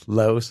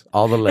 Lowe's,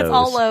 all the Lowe's. It's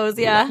all Lowe's,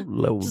 yeah.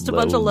 Low, Just a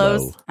bunch of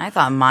Lowe's. I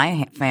thought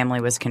my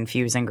family was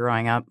confusing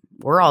growing up.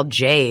 We're all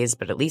J's,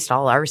 but at least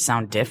all ours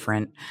sound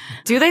different.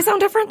 Do they sound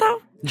different though?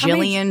 How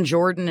many- Jillian,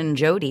 Jordan, and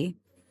Jody.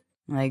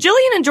 Like,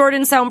 Jillian and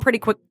Jordan sound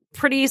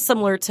pretty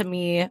similar to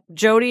me.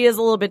 Jody is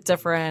a little bit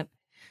different.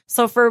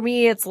 So for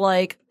me, it's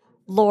like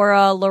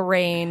Laura,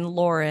 Lorraine,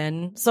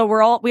 Lauren. So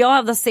we all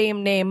have the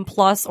same name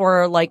plus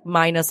or like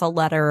minus a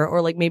letter,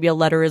 or like maybe a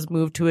letter is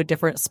moved to a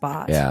different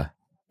spot. Yeah.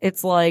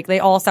 It's like they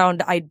all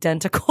sound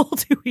identical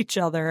to each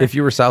other. If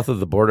you were south of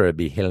the border, it'd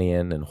be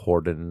Hillian and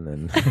Horden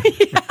and.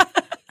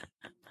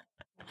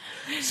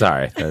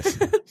 Sorry, that's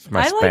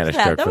my Spanish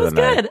joke that for was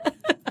the night. good.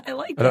 I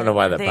like that. I don't know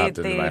why that They popped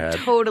into my head.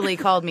 totally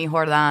called me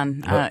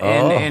Jordan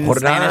in Jordan.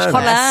 Spanish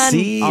class.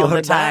 Sí, all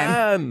the Jordan.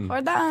 time.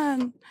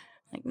 Jordan.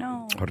 Like,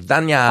 no.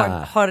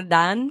 Jordania.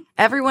 Jordan.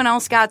 Everyone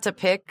else got to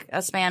pick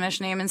a Spanish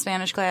name in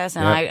Spanish class,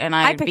 and Yep.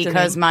 I I picked a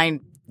because name.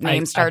 my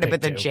name started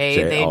picked with a two. J.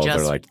 J, They oh, just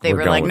they're like, they we're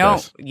were going like, with no,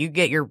 this." you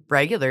get your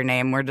regular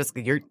name. We're just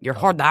you're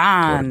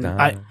Jordan.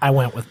 Jordan. I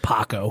went with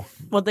Paco.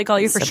 What'd they call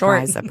you for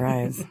Surprise, short?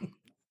 surprise.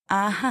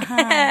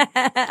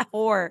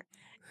 Whore.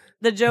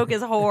 The joke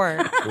is whore.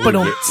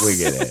 We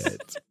get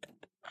it.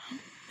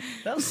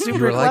 That was You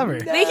super were like, clever.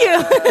 Thank you.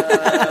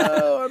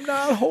 No, I'm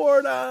not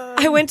Jordan.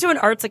 I went to an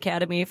arts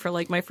academy for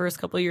like my first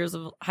couple of years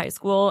of high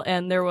school,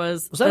 and there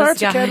was Was that this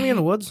Arts guy- Academy in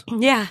the Woods?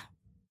 Yeah.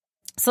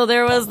 So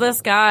there was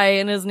this guy,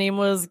 and his name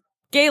was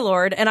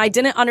Gaylord, and I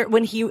didn't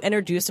when he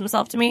introduced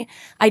himself to me,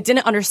 I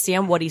didn't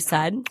understand what he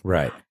said.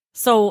 Right.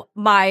 So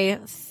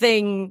my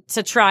thing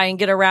to try and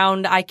get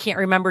around, I can't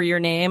remember your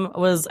name,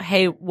 was,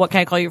 hey, what can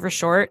I call you for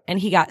short? And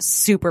he got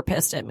super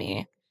pissed at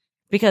me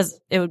because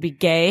it would be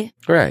gay.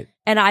 Right.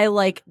 And I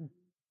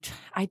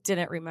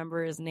didn't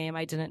remember his name.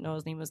 I didn't know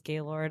his name was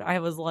Gaylord. I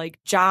was like,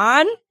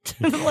 John?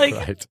 like,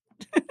 Right.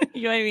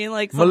 you know what I mean?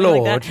 Like, My something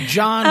like lord. that.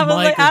 John, I was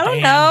Mike, like, I or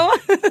don't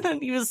Dan? know.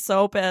 He was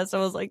so pissed. I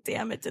was like,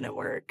 damn, it didn't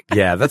work.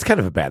 Yeah, that's kind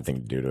of a bad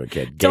thing to do to a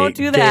kid. Don't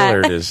do that.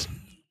 Gaylord is,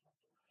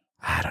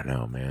 I don't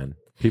know, man.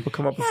 People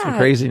come up with some Yeah.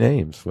 crazy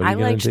names. What are I you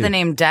gonna liked do? the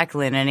name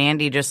Declan, and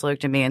Andy just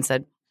looked at me and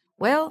said,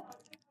 "Well,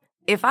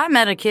 if I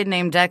met a kid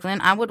named Declan,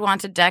 I would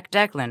want to deck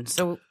Declan.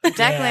 So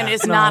Declan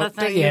is not a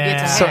thing you get to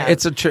yeah. So have."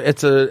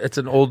 it's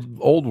an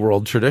old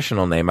world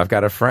traditional name. I've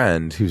got a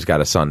friend who's got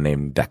a son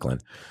named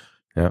Declan.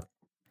 Yeah.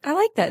 I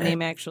like that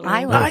name, actually.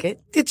 I like it.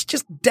 It's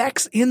just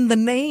decks in the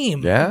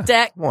name. Yeah.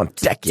 Deck. Come on,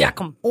 deck ya.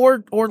 Deck 'em.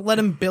 Or let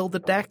him build a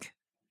deck.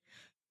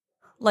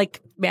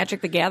 Like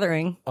Magic the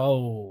Gathering,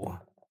 Oh.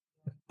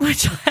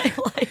 which I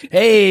like.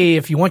 Hey,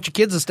 if you want your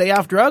kids to stay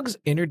off drugs,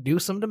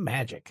 introduce them to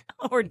magic.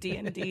 Or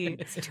D&D.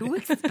 It's too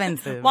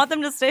expensive. Want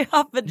them to stay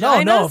off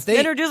vaginas? No, if they-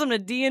 Introduce them to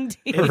D&D.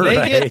 If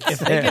Right.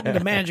 they get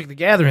into Magic the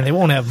Gathering, they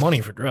won't have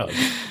money for drugs.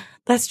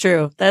 That's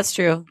true. That's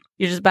true.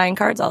 You're just buying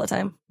cards all the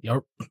time.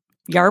 Yarp.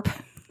 Yarp.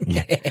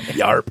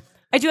 Yarp.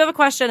 I do have a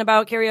question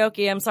about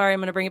karaoke. I'm sorry. I'm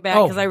going to bring it back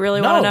because I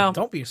really want to know.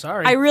 Don't be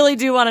sorry. I really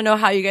do want to know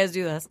how you guys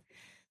do this.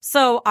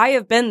 So I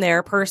have been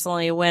there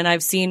personally when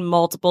I've seen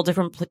multiple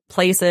different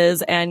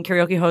places and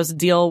karaoke hosts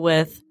deal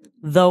with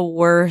the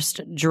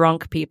worst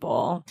drunk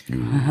people.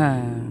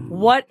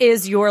 What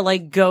is your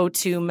like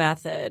go-to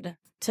method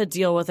to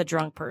deal with a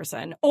drunk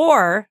person?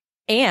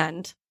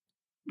 And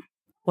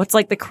what's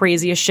like the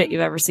craziest shit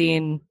you've ever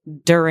seen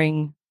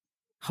during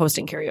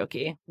hosting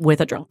karaoke with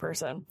a drunk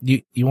person?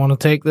 You want to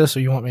take this or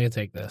you want me to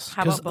take this?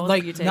 How about 'Cause, both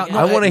of you take it?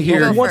 I wanna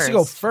hear- Who wants to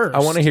go first? I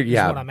want to hear, is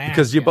yeah, what I'm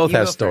because you asking. both You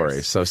have go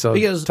stories. first. So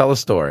Because- tell a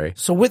story.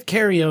 So with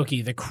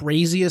karaoke, the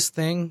craziest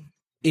thing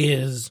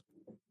is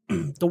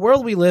the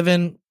world we live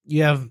in.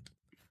 You have,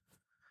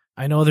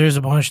 I know there's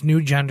a bunch of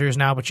new genders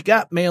now, but you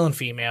got male and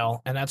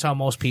female, and that's how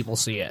most people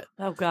see it.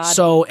 Oh God.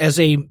 So as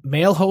a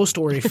male host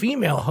or a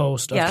female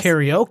host of Yes.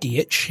 karaoke,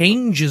 it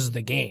changes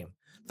the game.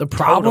 The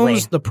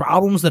Totally.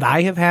 problems that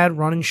I have had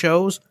running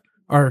shows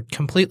are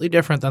completely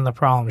different than the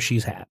problems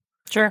she's had.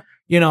 Sure.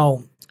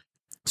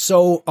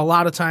 So a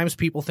lot of times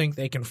people think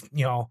they can,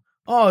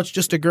 oh, it's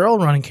just a girl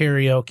running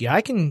karaoke.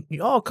 I can,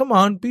 come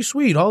on, be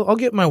sweet. I'll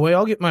get my way.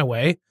 I'll get my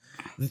way.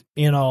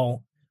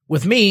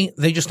 With me,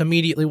 they just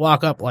immediately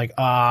walk up like,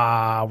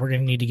 we're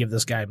going to need to give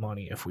this guy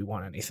money if we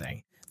want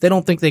anything. They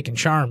don't think they can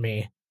charm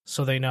me.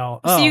 So they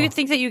know. So you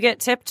think that you get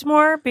tipped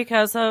more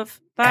because of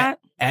that?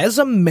 As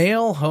a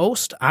male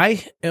host,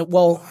 I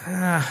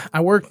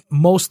work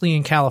mostly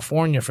in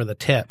California for the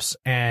tips,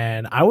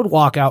 and I would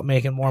walk out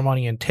making more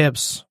money in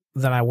tips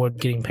than I would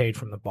getting paid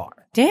from the bar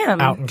Damn.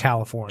 out in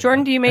California.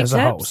 Jordan, do you make as a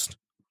tips? host?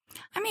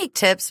 I make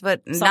tips,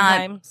 but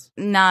Sometimes.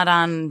 not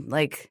on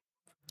like.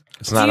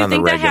 It's not Do you on the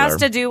think that regular. has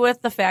to do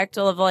with the fact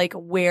of like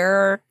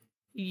where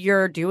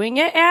you're doing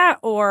it at,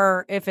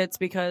 or if it's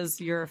because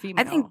you're a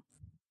female?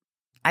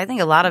 I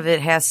think a lot of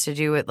it has to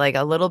do with like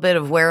a little bit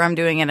of where I'm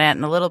doing it at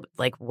and a little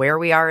like where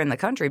we are in the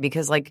country.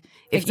 Because like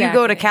if you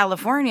go to Exactly.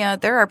 California,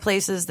 there are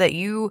places that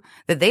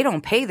they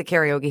don't pay the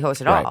karaoke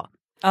host at Right. all.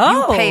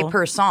 Oh, You pay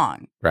per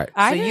song. Right.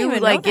 I So didn't you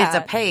even like know get to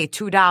that. pay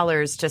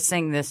 $2 to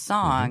sing this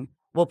song.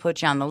 We'll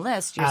put you on the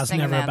list. You're I was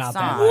singing never that about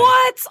song. that.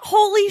 What?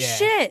 Holy Yeah.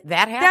 shit!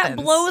 That happens.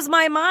 That blows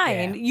my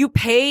mind. Yeah. You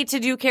pay to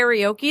do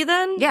karaoke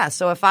then? Yeah,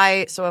 so if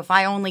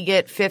I only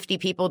get 50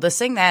 people to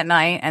sing that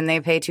night and they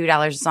pay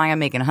 $2 a song, I'm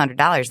making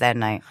 $100 that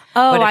night.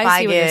 Oh, But if I see I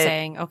what you're get-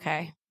 saying.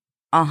 Okay.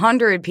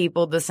 100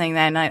 people to sing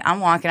that night,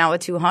 I'm walking out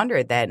with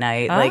 200 that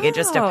night. Like it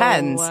just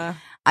depends. Oh.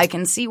 I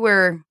can see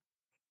where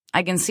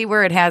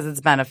it has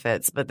its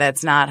benefits, but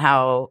that's not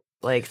how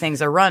like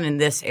things are run in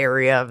this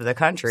area of the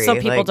country. So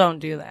people Like, don't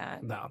do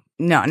that. No.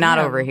 No, not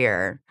Damn. over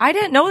here. I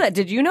didn't know that.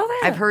 Did you know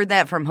that? I've heard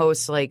that from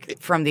hosts like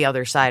from the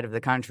other side of the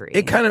country.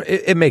 It kind of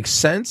it makes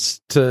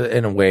sense to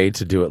in a way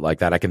to do it like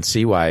that. I can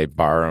see why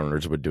bar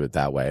owners would do it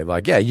that way.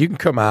 Like, yeah, you can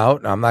come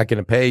out. I'm not going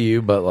to pay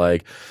you, but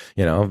like,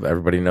 you know,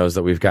 everybody knows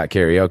that we've got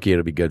karaoke.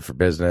 It'll be good for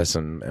business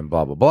and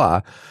blah blah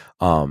blah.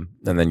 And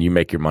then you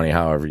make your money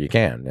however you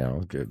can. You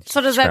know.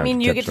 So does that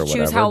mean you get tips to or choose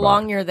whatever, how but-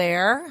 long you're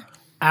there?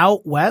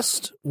 Out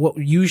west, what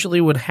usually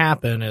would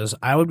happen is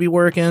I would be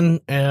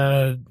working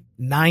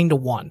 9 to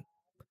 1.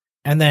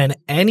 And then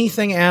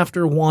anything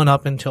after 1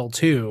 up until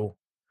 2,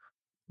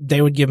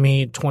 they would give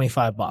me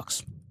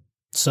 $25.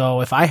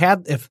 So if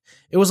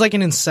it was like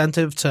an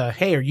incentive to,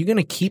 hey, are you going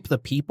to keep the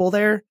people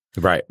there?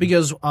 Right.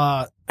 Because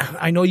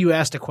I know you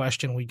asked a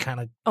question. We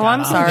kind of. Oh,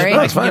 I'm sorry. I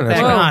That's can fine, get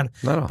that's back fine. on.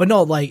 Not at all. But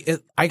no, like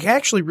I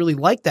actually really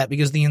like that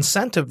because the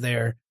incentive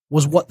there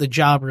was what the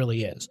job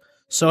really is.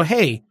 So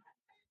hey,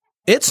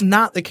 it's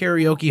not the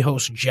karaoke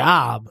host's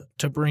job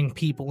to bring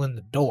people in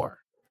the door.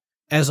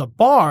 As a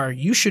bar,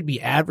 you should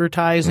be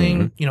advertising.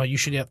 Mm-hmm. You know, you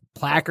should have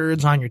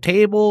placards on your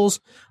tables.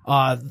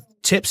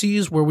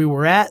 Tipsy's, where we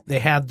were at, they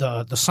had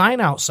the sign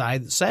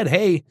outside that said,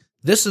 "Hey,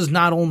 this is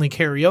not only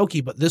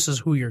karaoke, but this is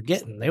who you're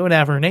getting." They would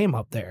have her name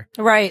up there.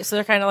 Right. So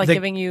they're kind of like The-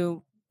 giving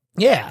you.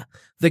 Yeah.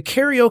 The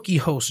karaoke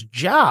host's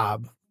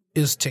job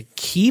is to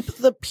keep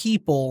the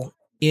people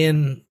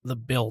in the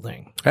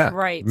building. Yeah.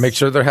 Right. Make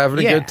sure they're having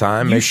a Yeah. good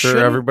time. You Make sure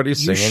shouldn't-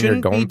 everybody's You singing. You're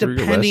shouldn't going be through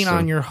your depending list on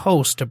and- your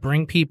host to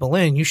bring people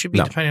in. You should be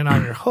No. depending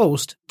on your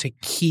host to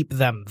keep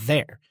them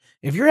there.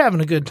 If you're having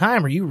a good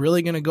time, are you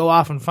really going to go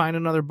off and find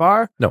another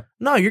bar? No.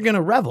 No, you're going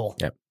to revel.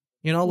 Yep.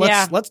 You know,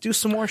 Yeah. let's do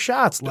some more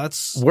shots.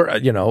 We're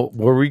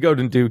where we go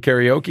to do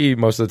karaoke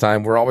most of the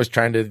time, we're always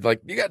trying to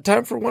like, you got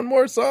time for one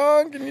more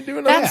song? Can you do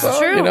another That's song?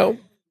 true. You know,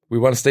 we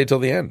want to stay till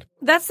the end.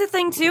 That's the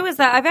thing too, is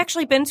that I've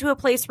actually been to a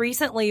place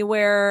recently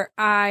where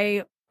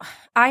I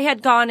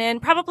had gone in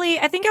probably,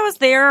 I think I was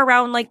there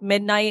around like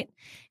midnight,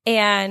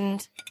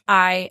 and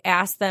I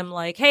asked them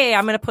like, hey,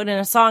 I'm going to put in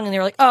a song. And they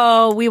were like,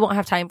 oh, we won't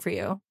have time for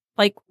you.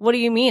 Like, what do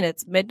you mean?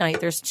 It's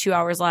midnight. There's 2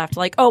 hours left.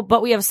 Like, oh,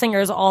 but we have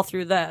singers all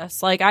through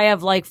this. Like, I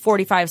have like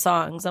 45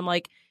 songs. I'm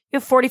like, you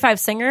have 45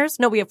 singers?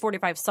 No, we have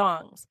 45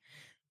 songs.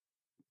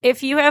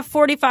 If you have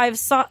 45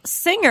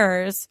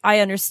 singers, I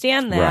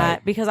understand that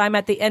Right. because I'm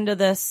at the end of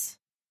this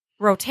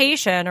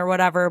rotation or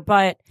whatever,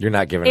 but You're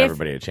not giving If-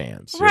 everybody a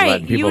chance. You're right,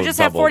 letting people you just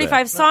have double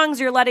 45 it. songs,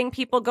 you're letting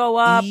people go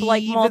up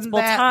like Even multiple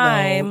that,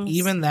 times. though,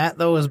 even that,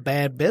 though, is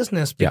bad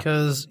business Yeah.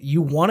 because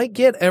you want to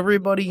get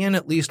everybody in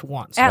at least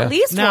once. At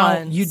least now,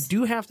 once. you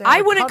do have to have I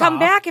a wouldn't come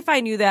cutoff. back if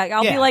I knew that.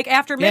 I'll Yeah. be like,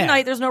 after Yeah.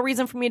 midnight, there's no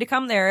reason for me to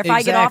come there. If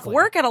I get off Exactly.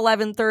 work at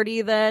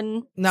 11:30,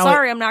 then Now,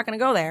 sorry, I'm not going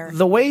to go there.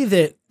 The way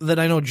that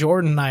I know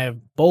Jordan and I have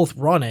both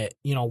run it,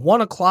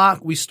 1 o'clock,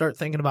 we start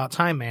thinking about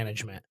time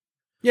management.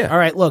 Yeah. All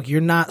right, look,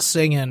 you're not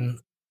singing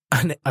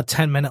a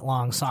 10-minute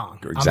long song.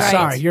 I'm Exactly.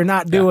 sorry, you're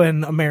not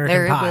doing American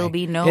There Pie. will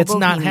be no it's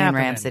not Bohemian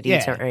happening. Rhapsody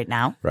Yeah. right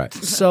now. Right.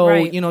 So,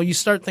 Right. you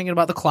start thinking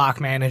about the clock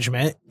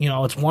management.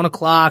 It's 1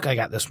 o'clock. I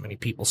got this many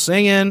people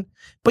singing,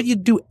 but you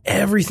do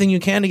everything you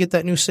can to get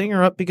that new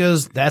singer up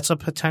because that's a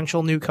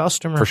potential new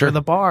customer For sure.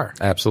 the bar.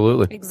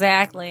 Absolutely.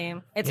 Exactly.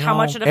 It's You how know,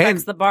 much it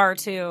affects and the bar,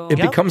 too. It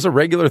Yep. becomes a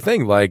regular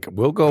thing. Like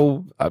we'll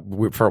go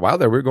for a while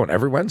there. We were going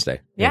every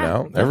Wednesday.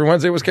 Yeah. Every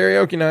Wednesday was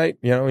karaoke night.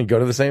 You go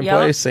to the same Yep.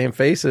 place, same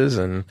faces,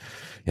 and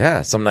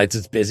yeah. Some nights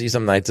it's busy,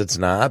 some nights it's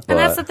not. But And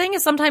that's the thing,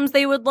 is sometimes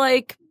they would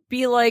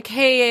be like,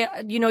 hey,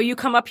 you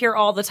come up here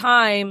all the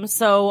time,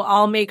 so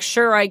I'll make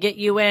sure I get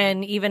you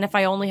in, even if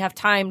I only have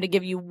time to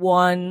give you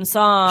one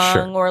song,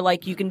 Sure. or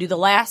like you can do the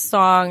last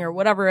song or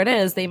whatever it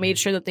is. They made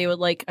sure that they would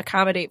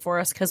accommodate for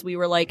us because we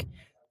were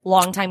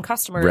longtime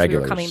customers.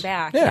 regulars. We were coming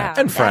back. Yeah,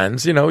 and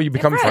friends. You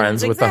become friends,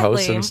 friends with the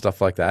hosts exactly. and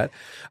stuff like that.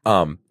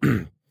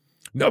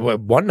 No, but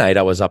one night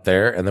I was up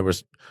there and there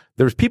was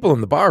people in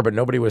the bar, but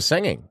nobody was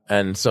singing.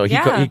 And so he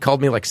Yeah. he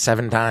called me like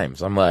 7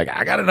 times. I'm like,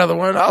 I got another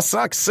one. I'll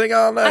sing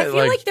all night. I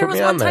feel like there put was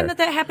me one on time there.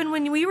 that happened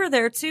when we were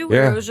there too,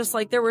 where Yeah. it was just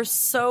there were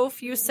so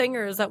few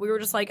singers that we were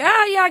just like,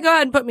 yeah, go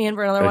ahead and put me in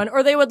for another one.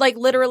 Or they would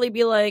literally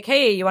be like,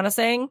 hey, you want to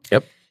sing?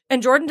 Yep.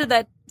 And Jordan did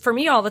that for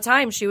me all the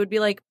time. She would be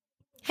like,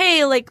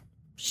 hey,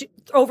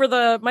 over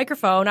the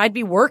microphone, I'd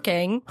be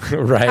working.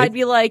 Right. I'd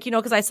be like,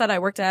 because I said I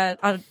worked at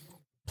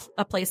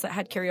a place that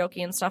had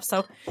karaoke and stuff.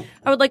 So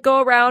I would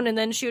go around, and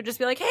then she would just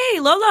be like, hey,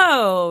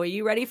 Lolo, are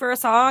you ready for a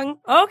song?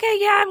 Okay,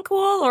 yeah, I'm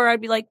cool. Or I'd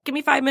be like, give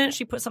me 5 minutes.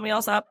 She'd put somebody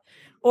else up.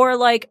 Or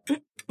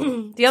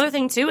the other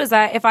thing too is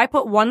that if I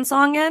put one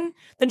song in,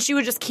 then she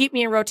would just keep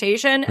me in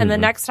rotation. And the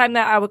next time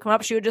that I would come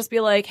up, she would just be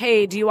like,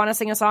 hey, do you want to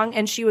sing a song?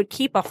 And she would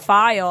keep a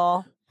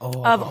file of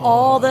all the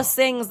all the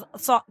songs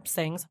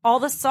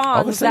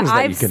that that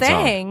I've you can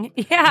sang.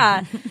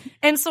 Yeah.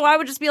 And so I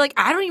would just be like,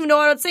 I don't even know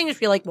what I would sing. She'd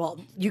be like, well,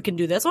 you can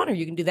do this one or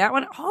you can do that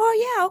one.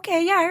 Oh, yeah.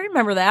 Okay. Yeah. I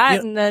remember that. Yeah.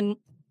 And then,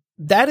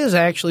 That is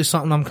actually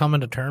something I'm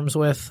coming to terms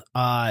with.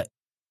 Like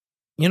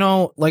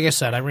I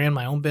said, I ran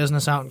my own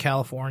business out in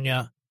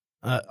California.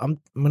 I'm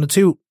going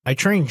to I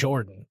trained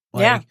Jordan.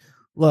 Yeah.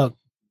 Look,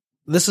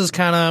 this is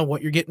kind of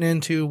what you're getting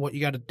into, what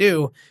you got to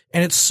do.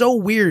 And it's so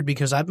weird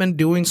because I've been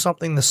doing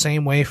something the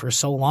same way for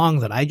so long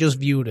that I just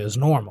view it as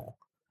normal.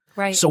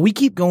 Right. So we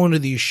keep going to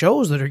these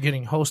shows that are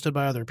getting hosted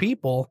by other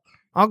people.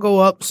 I'll go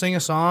up, sing a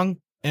song,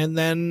 and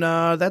then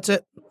that's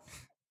it.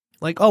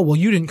 Like, oh, well,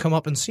 you didn't come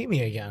up and see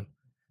me again.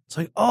 It's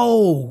like,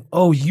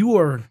 oh, you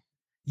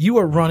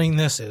are running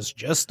this as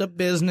just a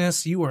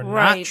business. You are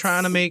not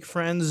trying to make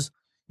friends,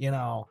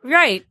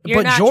 Right. You're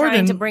But not Jordan,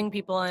 trying to bring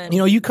people in.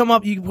 You come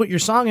up, you put your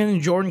song in, and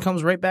Jordan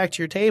comes right back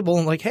to your table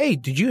and like, hey,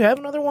 did you have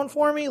another one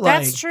for me?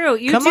 Like, That's true.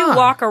 You come do on.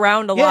 walk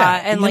around a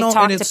lot and like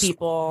talk to it's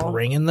people.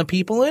 bringing the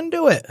people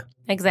into it.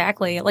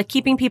 Exactly. Like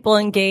keeping people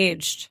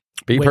engaged.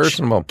 Be which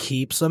personable.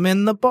 Keeps them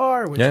in the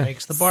bar, which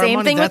makes the bar Same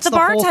money. thing That's with the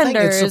whole thing. It's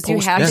bartenders. You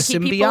supposed have to to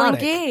be keep people symbiotic.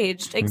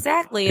 engaged.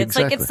 Exactly. It's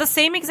Exactly. like it's the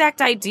same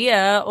exact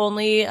idea,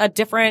 only a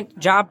different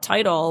job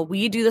title.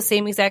 We do the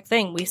same exact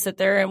thing. We sit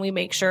there and we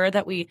make sure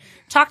that we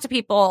talk to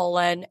people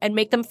and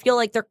make them feel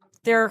like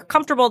they're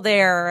comfortable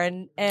there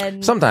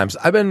and Sometimes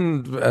I've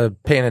been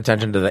paying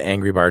attention to the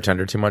angry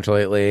bartender too much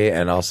lately,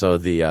 and also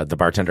the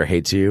bartender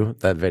hates you,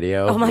 that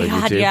video. Oh my on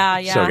God, YouTube.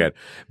 yeah. So good,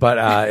 but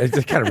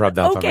it kind of rubbed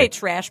off on okay, me.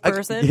 trash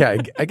person.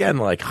 Again,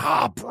 like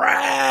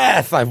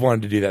breath. I've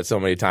wanted to do that so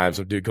many times.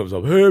 Some dude comes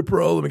up, hey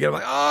bro, let me get. I'm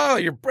like, oh,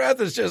 your breath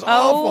is just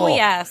awful. Oh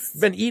yes.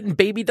 Been eating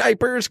baby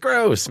diapers,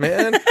 gross,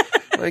 man.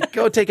 Like,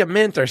 go take a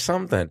mint or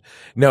something.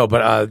 No,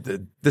 but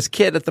this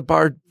kid at the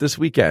bar this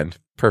weekend,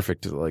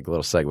 perfect, like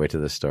little segue to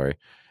this story.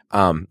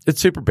 It's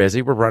super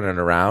busy. We're running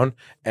around,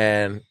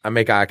 and I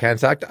make eye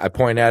contact. I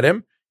point at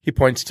him. He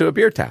points to a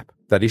beer tap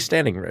that he's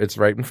standing. It's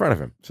right in front of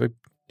him. So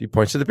he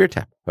points to the beer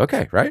tap.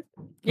 Okay, right?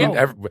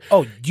 Yeah.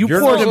 You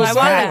You're poured him not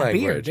that language.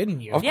 beer,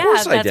 didn't you? Of Yeah,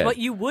 course I that's did. what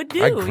you would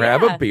do. I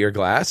grab yeah. a beer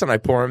glass and I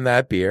pour him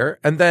that beer,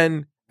 and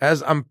then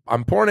as I'm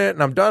pouring it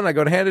and I'm done, I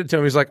go to hand it to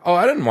him. He's like, "Oh,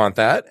 I didn't want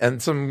that."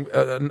 And some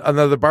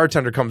another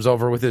bartender comes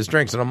over with his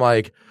drinks, and I'm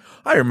like,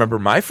 "I remember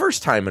my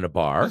first time in a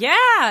bar." Yeah.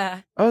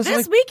 I was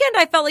This like, weekend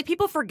I felt like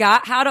people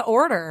forgot how to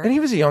order. and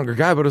he was a younger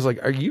guy, but I was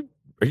like, "Are you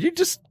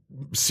just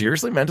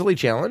seriously mentally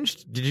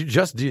challenged? Did you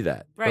just do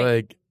that?" Right.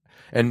 Like,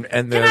 and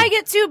Can then I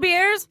get 2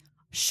 beers?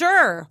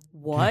 Sure.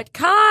 What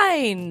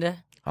kind?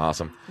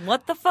 awesome.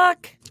 What the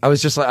fuck? I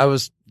was just like, I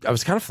was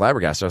kind of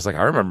flabbergasted. I was like,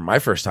 I remember my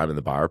first time in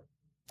the bar.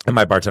 And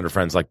my bartender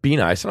friend's like, be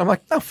nice. And I'm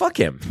like, no, fuck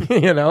him.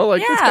 This Yeah.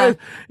 guy,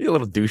 you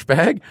little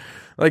douchebag.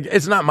 Like,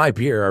 it's not my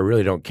beer. I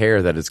really don't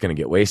care that it's going to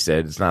get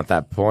wasted. It's not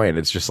that point.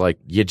 It's just like,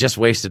 you just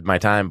wasted my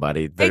time,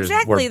 buddy.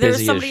 Exactly. We're There's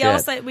busy as somebody shit.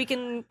 else that we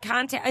can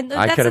contact. And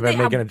I that's could have the been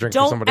thing. making a drink for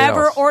Don't somebody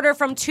ever else. order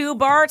from 2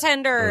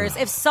 bartenders.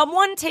 If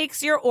someone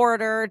takes your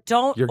order,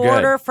 don't You're good.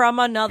 order from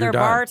another You're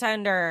done.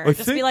 bartender. I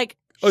Just be think- like,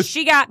 I-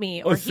 she got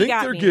me or he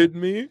got me. getting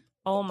me.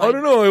 Oh my I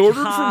don't know. I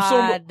ordered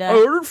God. I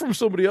ordered from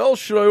somebody else.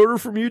 Should I order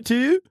from you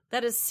too?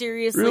 That is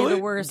seriously Really?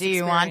 the worst. Do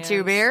you want 2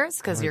 experience. beers?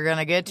 Because you're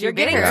gonna get 2 You're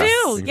getting beers. 2.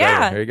 You got it.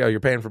 Yeah. There you go.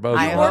 You're paying for both.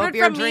 I You of them. hope ordered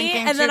you're from me,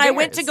 drinking and then 2 I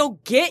went to beers. go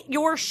get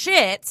your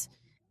shit,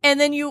 and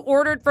then you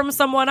ordered from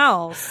someone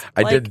else.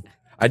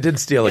 I did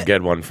steal a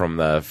good one from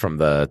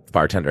the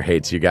bartender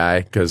hates you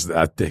guy because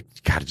God, it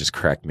just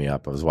cracked me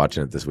up. I was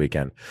watching it this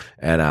weekend,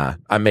 and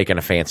I'm making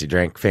a fancy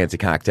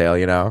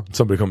cocktail.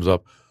 Somebody comes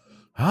up,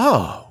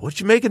 oh, what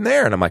you making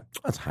there? And I'm like,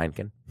 that's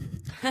Heineken.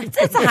 It's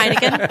a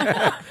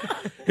Heineken.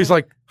 He's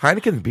like,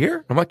 Heineken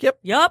beer? I'm like, yep.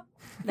 Yup,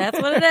 that's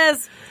what it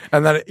is.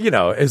 And then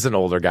as an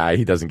older guy,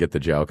 he doesn't get the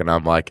joke, and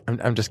I'm like,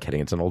 I'm just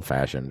kidding. It's an old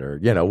fashioned or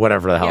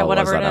whatever the hell it was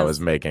whatever that it I is. was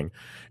making.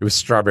 It was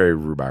strawberry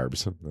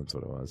rhubarbs. That's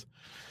what it was.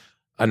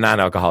 A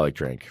non-alcoholic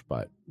drink,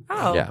 but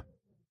Oh. yeah.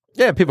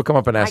 People come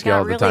up and I ask you all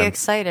got the really time.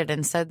 excited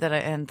and said that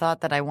and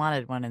thought that I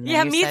wanted one. And then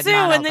Yeah, you me said too.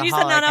 And then you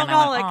said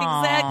non-alcoholic, non-alcoholic. and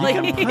I went,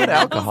 Exactly. You can put I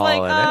was alcohol like,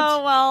 in it.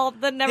 oh well,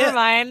 then never Yeah.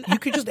 mind. You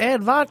could just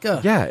add vodka.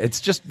 Yeah,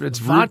 it's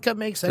Vodka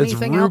makes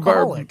anything rhubarb,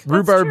 alcoholic.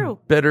 Rhubarb true.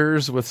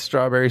 bitters with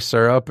strawberry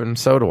syrup and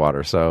soda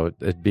water. So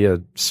it'd be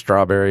a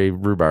strawberry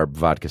rhubarb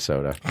vodka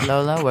soda.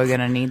 Lola, we're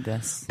gonna need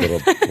this.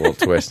 Little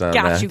twist on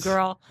that. Got you,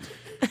 girl.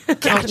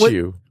 Got What-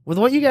 you. With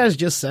what you guys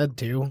just said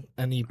too,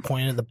 and you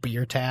pointed the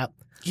beer tap.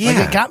 Yeah.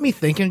 Like, it got me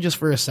thinking just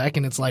for a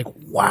second. It's like,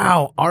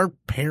 wow, our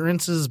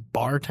parents'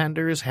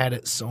 bartenders had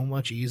it so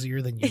much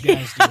easier than you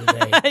guys do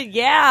today.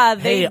 Yeah,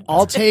 they Hey,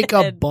 I'll take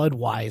a did.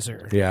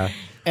 Budweiser Yeah.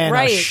 and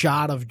Right. a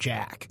shot of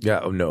Jack. Yeah.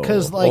 Oh no.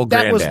 Because like Old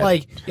that was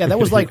granddad. that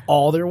was like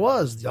all there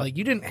was. Like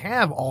you didn't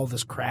have all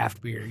this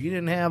craft beer. You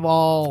didn't have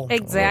all.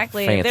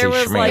 Exactly. Fancy There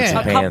was like schmancy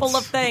a couple pants.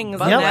 of things,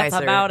 Budweiser, and that's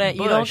about it.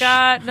 You don't Busch.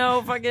 got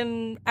no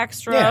fucking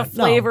extra Yeah, no.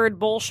 flavored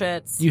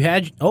bullshits. You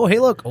had hey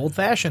look, old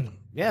fashioned.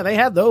 Yeah, they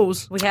had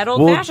those. We had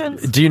old Well,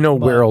 fashions. do you know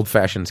where old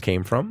fashions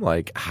came from?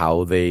 Like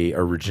how they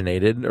originally?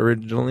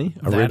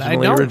 That I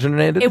don't.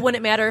 Originated? It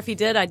wouldn't matter if he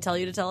did. I'd tell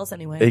you to tell us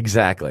anyway.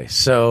 Exactly.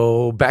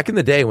 So back in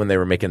the day when they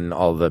were making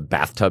all the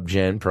bathtub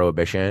gin,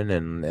 prohibition,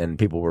 and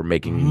people were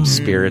making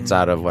spirits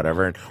out of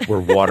whatever and were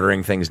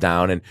watering things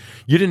down, and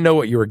you didn't know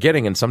what you were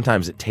getting, and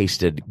sometimes it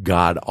tasted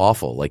god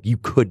awful. Like you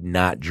could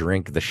not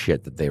drink the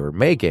shit that they were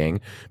making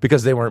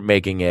because they weren't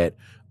making it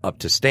up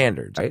to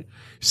standards, right?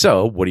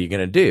 So what are you going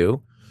to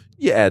do?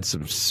 You add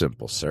some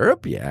simple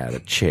syrup. You add a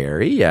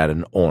cherry. You add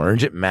an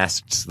orange. It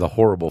masks the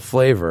horrible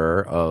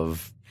flavor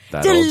of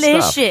that old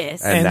stuff.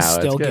 Delicious. And now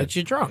still it's good. get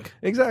you drunk.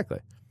 Exactly.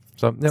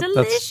 So yep,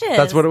 Delicious.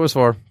 That's what it was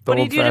for. The What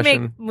do you do to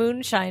old-fashioned make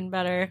moonshine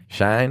better?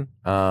 shine?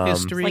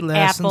 History Like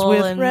lessons apple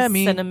with and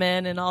Remy.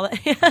 cinnamon and all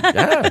that.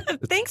 Yeah.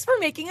 Thanks for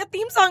making a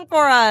theme song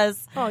for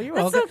us. Oh, you're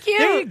That's welcome. so cute.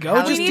 There you go.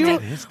 How Just we do need it.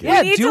 to-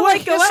 Yeah, we need do to a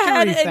like go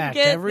ahead history and fact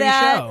get every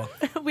that.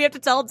 show. We have to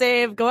tell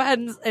Dave, go ahead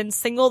and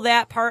single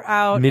that part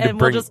out, Need to and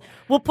bring-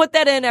 we'll put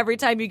that in every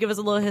time you give us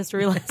a little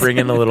history lesson. Bring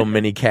in a little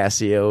mini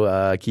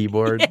Casio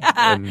keyboard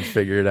and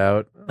figure it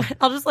out.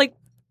 I'll just like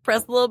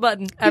press the little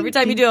button every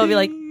time you do. I'll be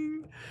like,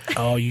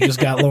 Oh, you just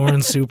got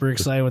Lauren super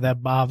excited with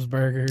that Bob's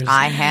Burgers.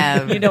 I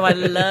have. you know, I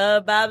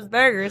love Bob's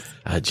Burgers.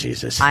 Oh,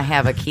 Jesus. I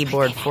have a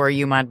keyboard for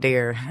you, my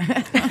dear.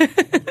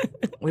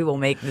 We will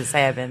make this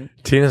happen.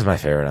 Tina's my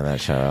favorite on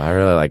that show. I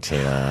really like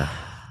Tina.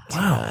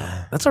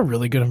 Wow, that's a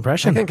really good I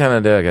impression. can kind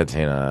of do a good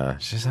Tina.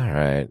 She's all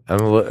right. I'm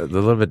a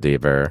little bit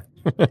deeper.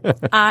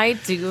 I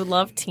do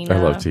love Tina. I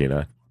love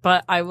Tina.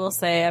 But I will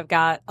say I've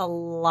got a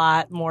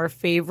lot more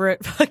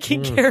favorite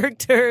fucking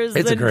characters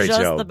It's a than great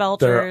just show. the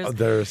Belters.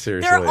 They're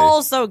seriously. They're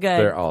all so good.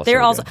 They're all so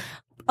also good.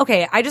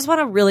 Okay, I just want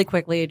to really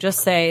quickly just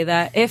say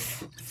that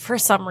if for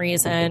some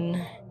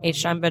reason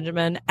H. John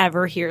Benjamin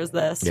ever hears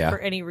this Yeah. for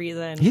any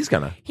reason, He's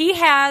gonna. he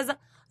has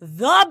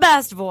the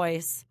best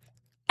voice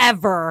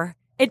ever.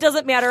 It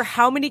doesn't matter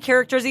how many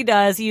characters he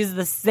does. He uses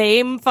the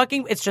same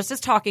fucking, it's just his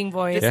talking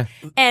voice. Yeah.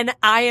 And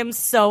I am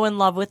so in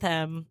love with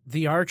him.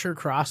 The Archer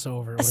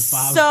crossover with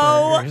Bob's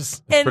So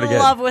Burgers. in pretty good.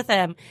 love with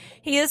him.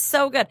 He is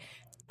so good.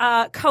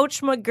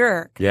 Coach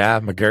McGurk,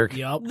 Yeah, McGurk.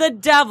 Yup. the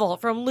devil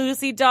from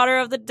Lucy, Daughter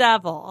of the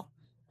Devil.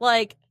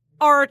 Like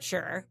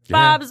Archer, Yeah.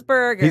 Bob's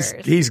Burgers.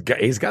 He's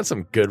got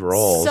some good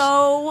roles.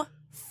 so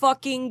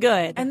fucking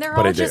good. And they're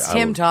But all I do- just I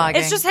him would- talking.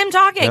 It's just him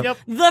talking. Yep.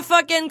 The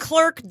fucking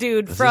clerk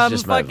dude This is from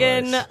just my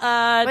fucking voice.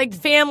 like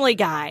Family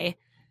Guy.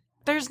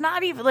 There's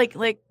not even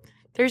like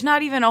there's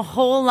not even a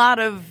whole lot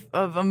of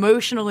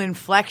emotional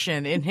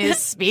inflection in his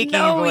speaking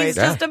No, voice. he's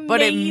just amazing.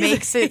 But it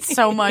makes it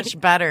so much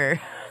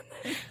better.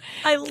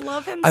 I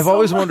love him. I've so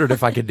always much. wondered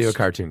if I could do a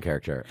cartoon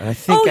character, and I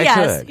think Oh I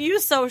yes, could. you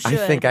so should.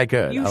 I think I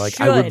could. You I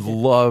should. would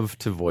love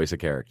to voice a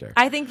character.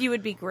 I think you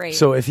would be great.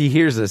 So if he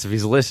hears this, if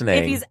he's listening,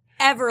 if he's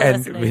ever and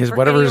listening, his for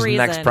whatever any his reason.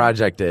 next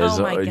project is,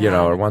 Oh my or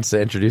God. wants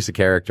to introduce a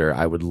character,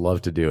 I would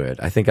love to do it.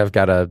 I think I've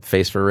got a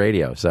face for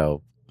radio,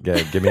 so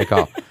give me a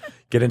call.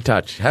 Get in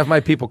touch. Have my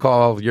people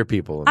call your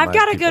people. and I've my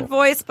got a people. good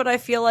voice, but I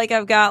feel like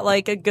I've got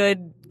like a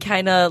good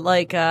kind of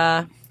like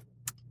I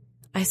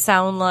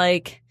sound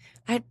like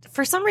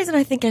for some reason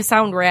I think I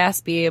sound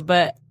raspy,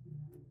 but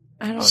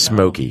I don't know.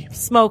 Smoky.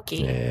 Smoky.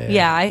 Yeah.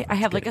 Yeah, I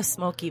have like a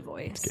smoky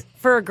voice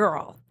for a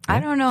girl. I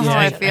don't know Yeah, how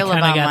I I feel kinda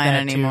about got mine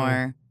that, too.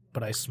 anymore.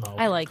 But I smoke.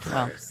 I like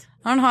Well, yours.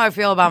 I don't know how I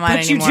feel about mine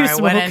But you anymore. do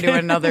I went smoke. into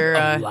another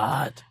a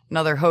lot.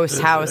 another host's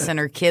house, and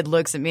her kid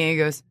looks at me and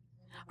goes,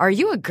 "Are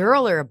you a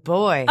girl or a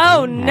boy?"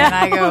 Oh And no!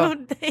 I go,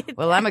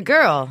 "Well, I'm a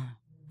girl."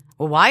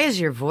 "Well, why is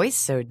your voice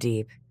so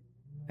deep?"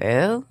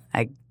 "Well,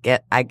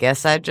 I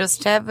guess I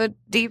just have a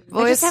deep I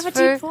voice just have a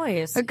for deep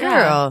voice. a Yeah,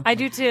 girl." I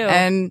do too.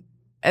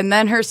 And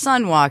then her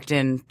son walked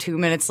in 2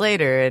 minutes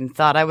later and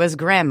thought I was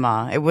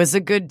grandma. It was a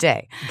good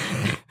day.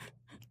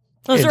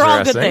 Those are all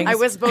good Interesting. things. I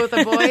was both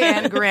a boy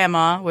and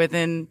grandma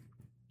within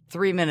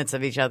 3 minutes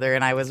of each other,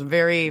 and I was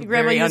very,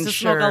 Grandma very used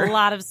unsure. to smoke a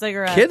lot of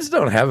cigarettes. Kids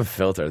don't have a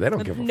filter. They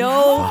don't give a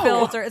no fuck.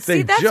 filter. They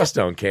See, that's just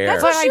don't care.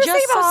 That's But what I she was just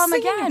saying about saw 'em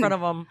singing again. in front of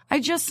them. I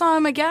just saw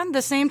them again,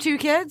 the same two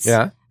kids.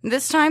 Yeah.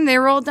 This time they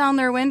rolled down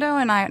their window,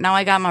 and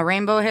I got my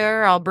rainbow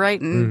hair all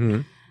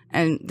brightened,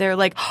 and they're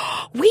like,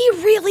 "We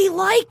really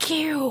like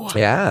you."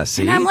 Yeah.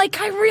 See. And I'm like,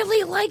 "I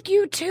really like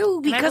you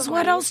too, because don't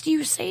what like- else do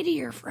you say to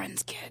your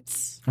friends'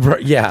 kids?"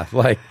 Right, yeah.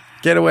 Like,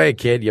 get away,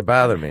 kid. You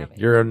bother me.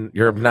 You're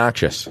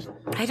obnoxious.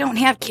 I don't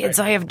have kids.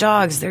 I have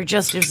dogs. They're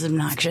just as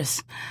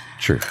obnoxious.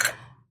 True.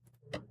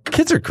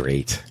 Kids are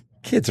great.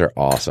 Kids are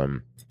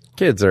awesome.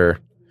 Kids are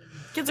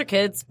Kids are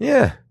kids.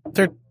 yeah.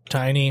 They're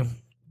tiny.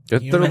 They're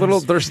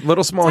Humans.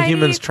 little small Tiny,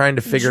 humans trying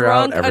to figure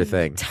out drunk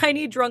everything.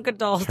 Tiny drunk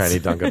adults. Tiny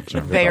Duncan.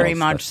 Very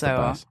much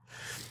so.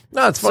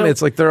 No, it's funny. So-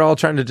 It's like they're all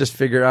trying to just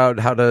figure out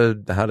how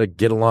to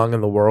get along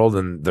in the world,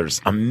 and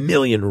there's a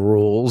million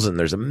rules, and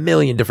there's a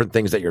million different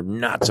things that you're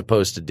not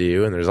supposed to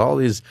do, and there's all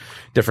these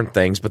different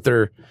things. But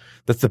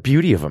that's the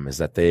beauty of them, is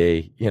that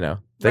they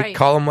Right.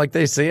 call them like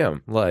they see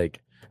them. Like,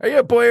 are you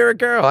a boy or a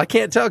girl? I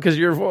can't tell because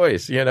your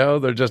voice.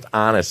 They're just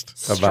honest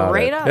about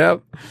Straight it. up.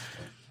 Yep.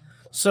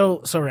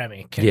 So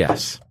Remy,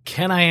 Yes.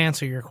 can I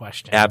answer your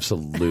question?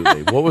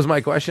 Absolutely. What was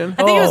my question?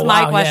 I think it was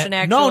my wow, question, yeah.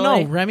 actually.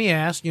 No, Remy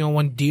asked,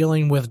 when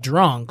dealing with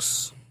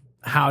drunks,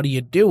 how do you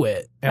do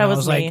it? And That I was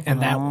was me. like,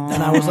 and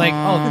I was like,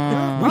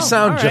 oh, We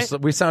sound all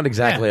right. we sound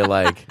exactly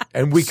alike,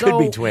 and we could So-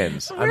 be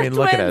twins. We're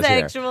look at twins, us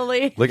here.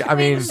 actually. Look, I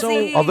mean,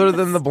 Twinsies. other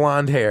than the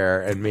blonde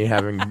hair and me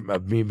having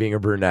me being a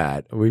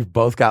brunette, we've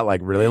both got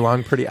like really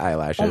long, pretty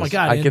eyelashes. Oh my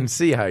God, I and- can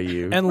see how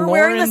you And We're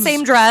wearing the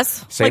same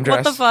dress. Same Like, what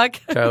the dress. fuck?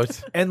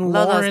 totes. And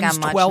Lolo's Lauren's got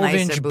much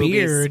 12-inch nicer boobies.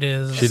 beard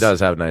is She does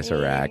have nicer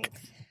rack.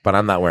 But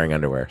I'm not wearing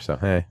underwear, so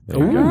hey. There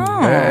you go.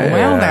 Oh, Hey,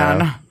 well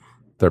then.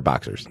 They're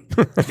boxers.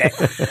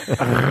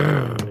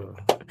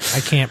 I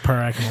can't purr.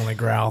 I can only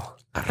growl.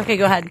 Okay,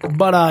 go ahead.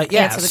 But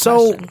yeah. Answer the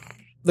So question.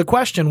 the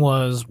question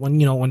was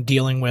when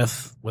dealing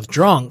with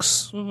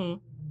drunks,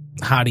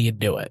 how do you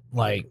do it?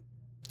 Like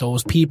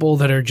those people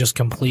that are just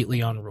completely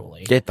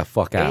unruly. Get the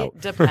fuck out.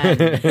 It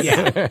depends.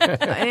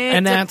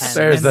 And that's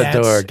There's and the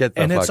that's- door. Get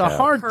the and fuck it's a out.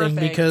 hard thing Perfect.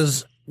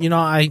 because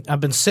I've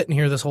been sitting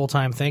here this whole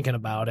time thinking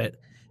about it,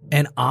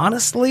 and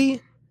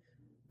honestly,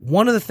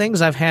 one of the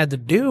things I've had to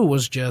do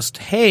was just,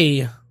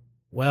 hey,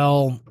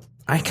 well,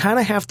 I kind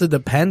of have to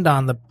depend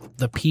on the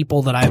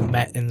people that I've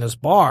met in this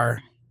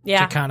bar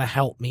Yeah. to kind of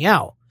help me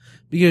out,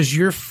 because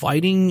you're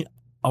fighting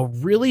a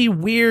really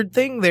weird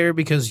thing there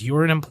because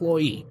you're an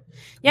employee.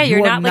 Yeah, you're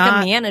You are not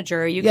like a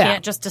manager. You Yeah.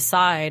 can't just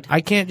decide.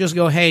 I can't just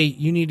go, hey,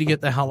 you need to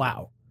get the hell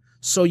out.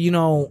 So,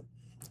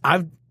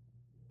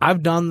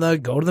 I've done the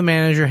go to the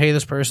manager, hey,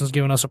 this person's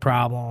giving us a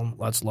problem,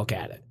 let's look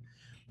at it.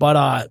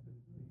 But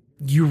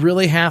you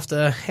really have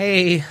to,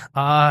 hey,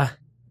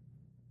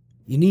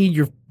 you need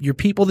your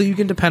people that you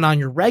can depend on,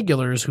 your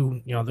regulars who,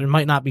 there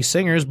might not be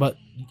singers, but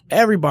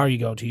every bar you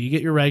go to, you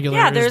get your regulars.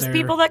 Yeah, there's They're-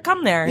 people that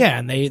come there. Yeah,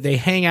 and they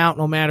hang out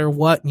no matter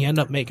what, and you end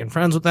up making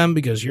friends with them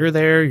because you're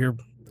there. You're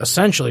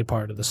essentially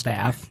part of the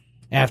staff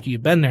after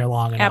you've been there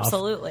long enough.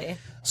 Absolutely.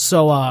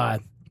 So,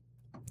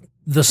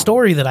 the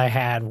story that I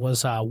had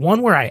was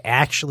one where I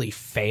actually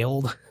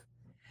failed.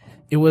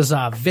 It was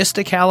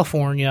Vista,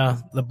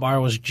 California. The bar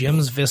was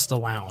Jim's Vista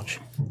Lounge.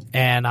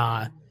 And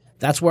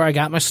that's where I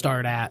got my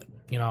start at,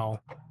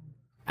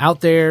 out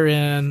there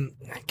in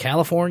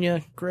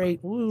California. Great.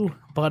 Woo.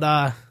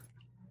 But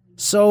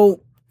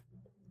so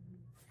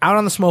out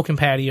on the smoking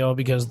patio,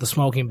 because the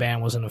smoking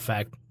ban was in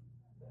effect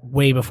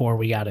way before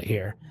we got it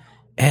here.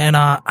 And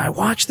I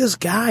watched this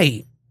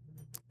guy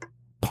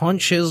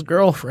punch his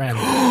girlfriend.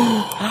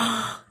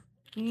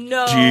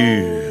 No.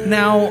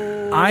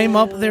 Now, I'm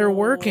up there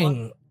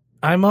working.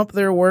 I am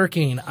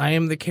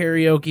the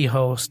karaoke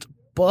host.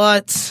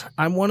 But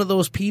I'm one of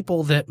those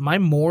people that my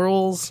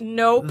morals,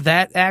 Nope.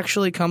 that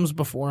actually comes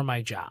before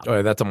my job.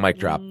 Oh, that's a mic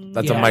drop.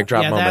 That's a Yeah, mic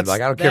drop yeah, moment. that's-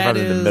 Like, I don't care if I'm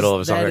in the that middle of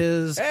a is- song. that Like,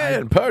 is-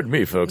 and pardon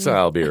me, folks,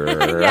 I'll be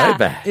right Yeah.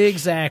 back.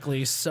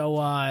 Exactly. So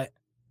I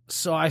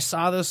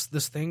saw this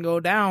thing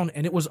go down,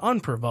 and it was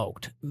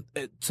unprovoked.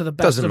 To the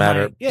best Doesn't of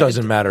matter. my, yeah,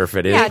 Doesn't matter if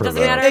it is. Yeah, it doesn't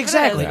provoked. matter. If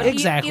Exactly, It is.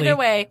 exactly. Either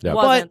way, Yeah.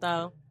 wasn't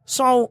though.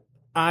 So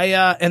I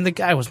and the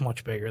guy was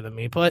much bigger than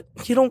me, but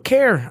you don't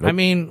care. Nope. I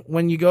mean,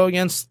 when you go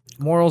against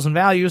morals and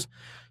values.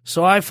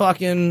 So I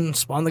fucking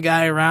spun the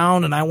guy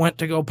around and I went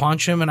to go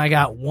punch him, and I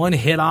got one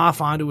hit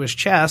off onto his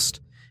chest,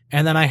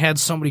 and then I had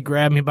somebody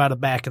grab me by the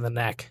back of the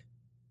neck.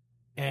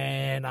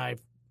 And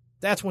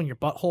that's when your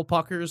butthole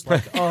puckers,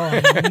 like,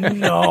 oh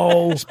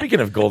no.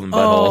 Speaking of golden Oh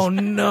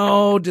buttholes.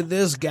 no, did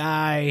this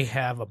guy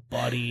have a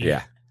buddy?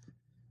 Yeah.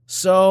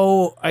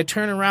 So I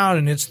turn around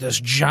and it's this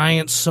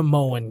giant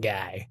Samoan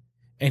guy.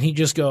 And he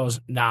just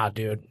goes, nah,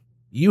 dude,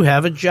 you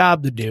have a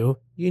job to do.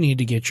 You need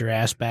to get your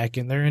ass back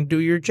in there and do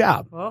your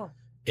job. Oh.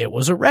 It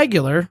was a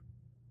regular.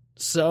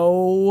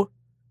 So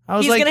I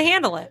was He's like, going to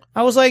handle it.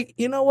 I was like,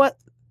 you know what?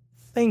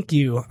 Thank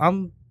you.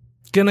 I'm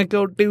going to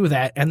go do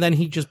that. And then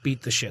he just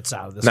beat the shits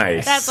out of this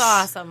Nice. guy. That's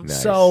awesome.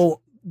 Nice.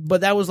 So,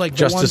 but that was like the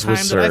Justice one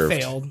was time that I served.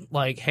 failed.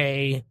 Like,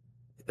 hey,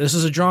 this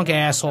is a drunk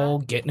asshole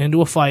getting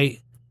into a fight.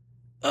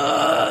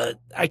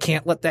 I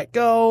can't let that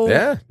go.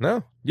 Yeah,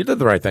 no. You did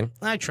the right thing.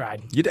 I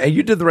tried. You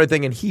did the right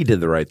thing, and he did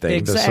the right thing.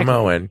 Exactly. The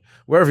Samoan,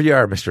 wherever you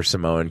are, Mr.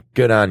 Samoan,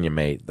 good on you,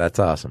 mate. That's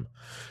awesome.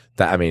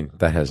 That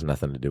has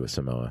nothing to do with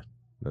Samoa.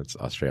 That's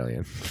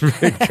Australian.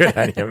 Good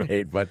on you,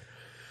 mate. But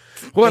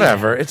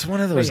whatever. It's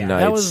one of those Yeah,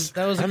 nights.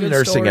 that was a I'm good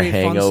nursing story, a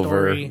fun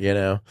hangover.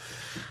 story.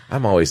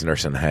 I'm always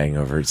nursing a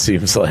hangover. It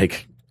seems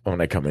like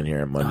when I come in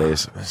here on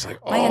Mondays, it's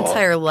like My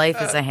entire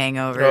life is a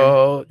hangover.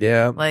 Oh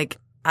yeah. Like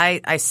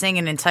I sing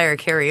an entire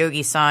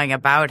karaoke song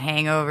about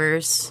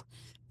hangovers.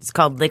 It's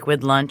called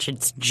Liquid Lunch.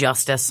 It's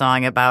just a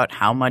song about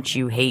how much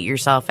you hate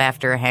yourself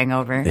after a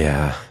hangover.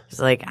 Yeah. It's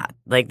like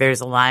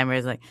there's a line where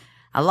it's like,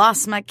 I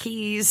lost my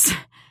keys.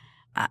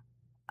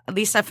 At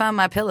least I found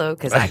my pillow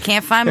because I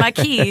can't find my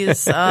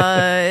keys.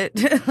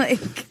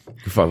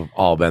 We've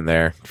all been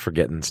there,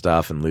 forgetting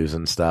stuff and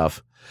losing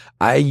stuff.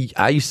 I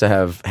used to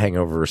have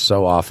hangovers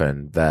so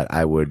often that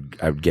I would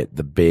get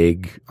the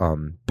big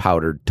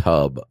powdered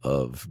tub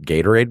of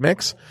Gatorade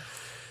mix,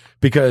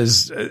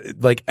 because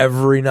like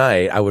every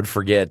night I would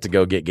forget to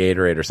go get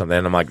Gatorade or something,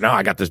 and I'm like, no,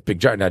 I got this big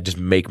jar, and I'd just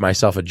make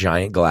myself a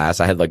giant glass.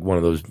 I had like one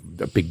of those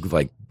big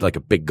like a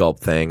big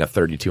gulp thing, a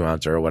 32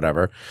 ounce or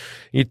whatever.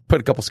 You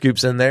put a couple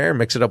scoops in there,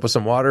 mix it up with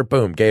some water,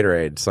 boom,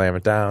 Gatorade, slam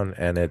it down,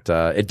 and it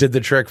did the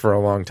trick for a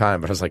long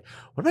time. But I was like,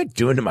 what am I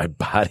doing to my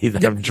body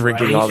that I'm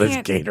drinking all this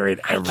can't- Gatorade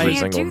I every can't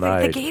single do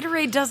that. night? The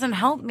Gatorade doesn't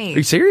help me. Are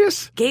you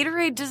serious?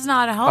 Gatorade does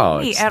not help Oh,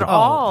 me it's at the-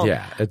 all.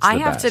 yeah, it's I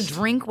the have best. to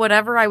drink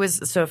whatever I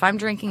was. So if I'm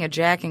drinking a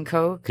Jack and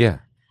Coke, Yeah.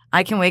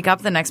 I can wake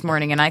up the next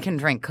morning and I can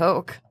drink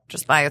Coke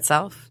just by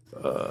itself.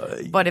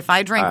 But if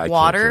I drink I can't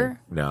water, drink-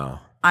 no.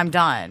 I'm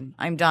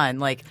done.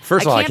 Like,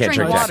 First of all, I can't drink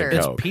drink Jack water. and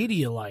It's Coke.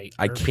 Pedialyte.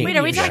 I or can't- Wait,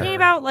 are we Pediasure. talking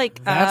about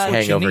like That's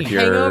what you hangover need.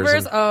 cures.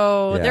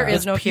 hangovers? and- There Yeah.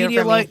 is no cure for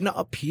Pedialyte, me. no,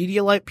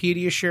 Pedialyte,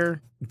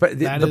 Pediasure. But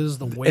That is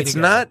the way It's to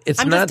go. not. It's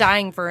I'm not. just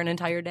dying for an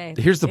entire day.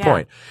 Here's the Yeah.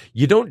 point: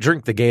 you don't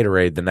drink the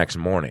Gatorade the next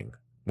morning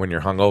when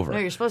you're hungover. No,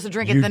 you're supposed to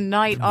drink You- it the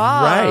night of.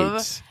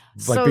 right?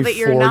 So Like that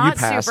you're before you not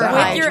pass super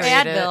out. With your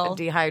hydrated- Advil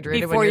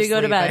dehydrated before when you're you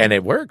go to bed. sleeping. And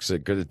it works.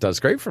 It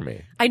does great for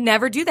me. I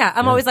never do that.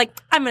 I'm always like,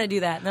 I'm going to do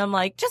that. And I'm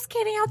like, just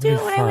kidding. I'll do You're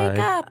it when I wake fine.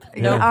 up.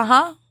 Yeah. No.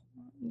 Uh-huh.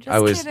 Just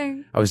I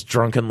kidding. was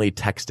drunkenly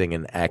texting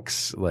an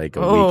ex like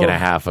a Oh. week and a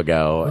half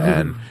ago,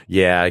 and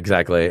yeah,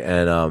 exactly.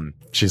 And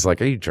she's like,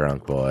 "Are you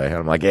drunk, boy?" And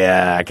I'm like,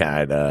 "Yeah,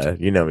 kinda.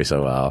 You know me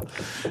so well."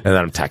 And then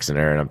I'm texting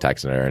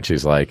her, and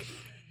she's like,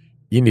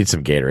 "You need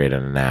some Gatorade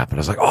and a nap." And I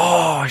was like,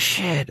 "Oh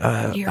shit!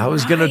 I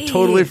was gonna right.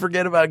 totally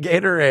forget about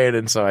Gatorade,"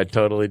 and so I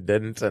totally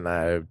didn't, and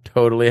I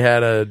totally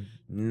had a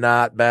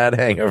not bad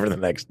hangover the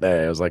next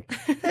day. I was like,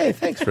 "Hey,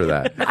 thanks for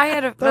that." I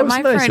had That was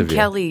my nice friend of you.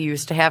 Kelly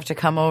used to have to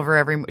come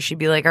over she'd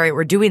be like, all right,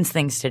 we're doing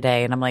things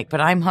today. And I'm like, but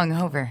I'm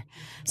hungover.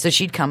 So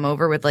she'd come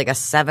over with like a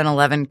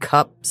 7-Eleven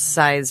cup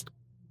sized,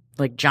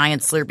 like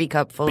giant Slurpee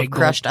cup full Big of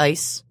crushed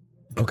ice.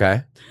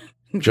 Okay,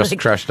 just Like,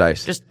 crushed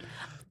ice. Just,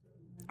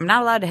 I'm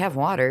not allowed to have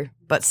water,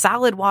 but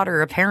solid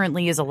water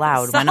apparently is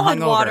allowed when Solid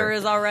hungover. water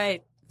is all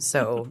right.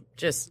 So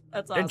just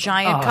That's a awesome.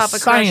 giant Oh, cup of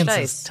science crushed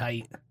is ice.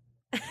 tight.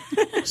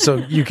 So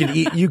you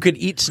could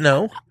eat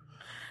snow.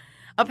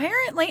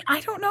 Apparently, I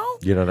don't know.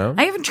 You don't know?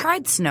 I haven't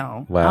tried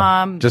snow.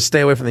 Wow. Just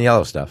stay away from the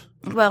yellow stuff.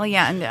 Well,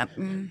 yeah,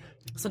 and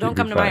So don't You'd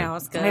come be to my fine.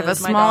 house. I have a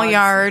 'cause my small dogs-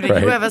 yard.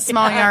 Right. You have a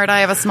small yard.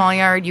 I have a small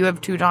yard. You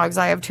have 2 dogs.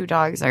 I have 2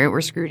 dogs. All right,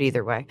 we're screwed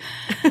either way.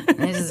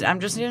 I'm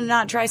just going to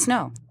not try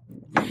snow.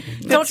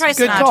 Don't try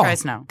Good snow. call. Try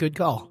snow. Good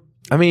call.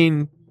 I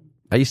mean,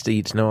 I used to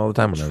eat snow all the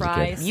time when I was a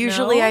Try kid. snow.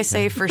 Usually I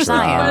say for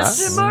science.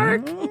 Question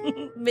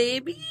mark?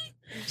 Maybe.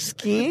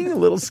 Skiing, a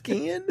little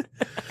skiing.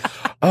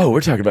 Oh, we're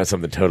talking about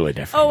something totally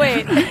different. Oh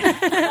wait, I'm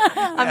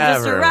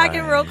just a Never rock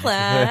and roll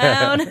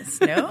mind. clown.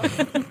 Snow?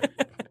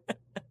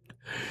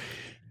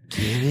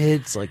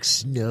 It's like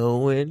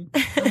snowing.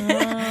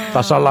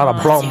 That's a lot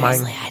of blow, man.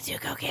 Seriously, I do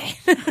cocaine.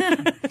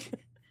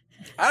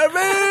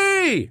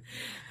 Ivy!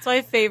 It's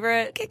my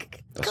favorite.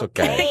 That's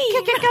okay.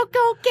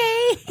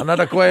 Cocaine.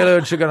 Another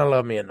Quaalude, she's gonna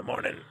love me in the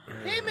morning.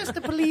 Hey,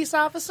 Mr. Police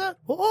Officer.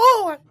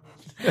 Oh,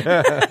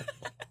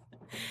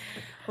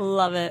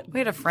 Love it. We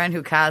had a friend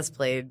who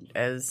cosplayed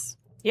as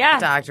Yeah,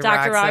 Dr.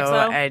 Dr.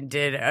 Roxo and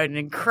did an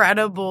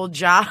incredible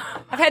job.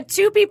 I've had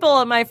 2 people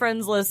on my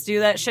friends list do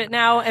that shit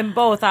now, and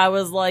both I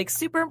was like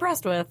super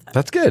impressed with.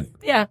 That's good.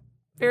 Yeah,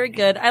 very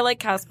good. I like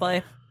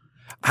cosplay.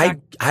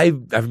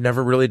 I've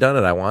never really done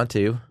it. I want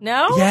to.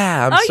 No?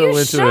 Yeah, I'm oh, so you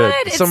into should.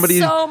 it. It's Somebody-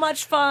 so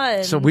much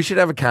fun. So we should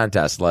have a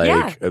contest, like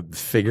Yeah.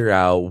 figure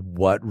out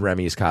what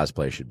Remy's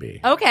cosplay should be.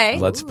 Okay.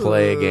 Let's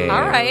play a game.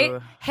 All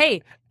right.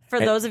 Hey, for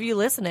those of you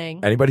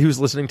listening, Anybody who's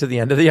listening to the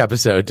end of the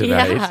episode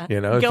tonight, Yeah.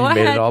 you know, if Go you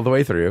made ahead. it all the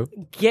way through,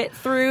 get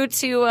through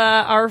to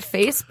our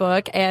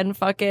Facebook and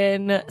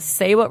fucking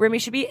say what Remy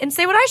should be and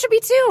say what I should be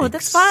too.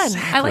 That's fun. I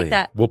Exactly. like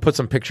that. We'll put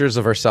some pictures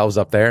of ourselves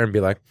up there and be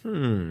like,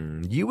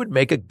 you would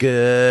make a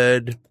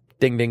good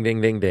ding, ding,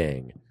 ding, ding,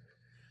 ding.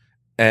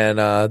 And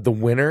the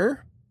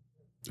winner,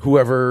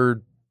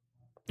 whoever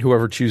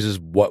chooses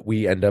what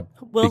we end up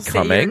We'll say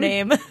becoming, your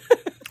name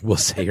will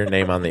say your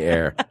name on the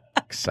air.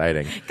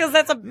 Exciting. because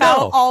that's about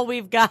No. all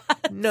we've got.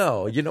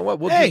 No, you know what?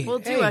 We'll Hey, do. We'll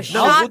do Hey, a no,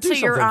 shot we'll do to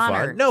your something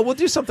honor. fun. No, we'll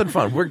do something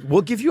fun.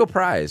 We'll give you a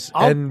prize,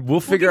 and we'll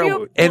figure give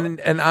out. you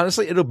And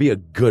honestly, it'll be a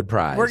good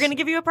prize. We're gonna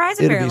give you a prize.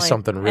 It'll be Apparently.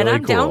 something and really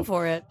I'm down cool.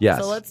 for it.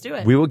 Yes. So let's do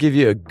it. We will give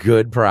you a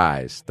good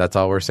prize. That's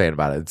all we're saying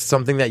about it. It's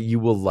something that you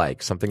will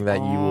like, something that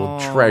you will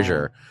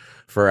treasure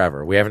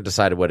forever. We haven't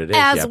decided what it is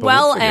as yet, but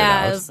well we'll figure it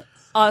out. as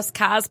us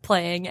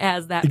cosplaying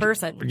as that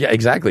person. Yeah,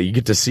 exactly. You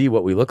get to see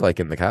what we look like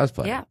in the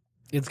cosplay. Yeah.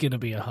 it's going to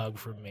be a hug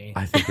from me.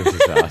 I think this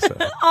is awesome.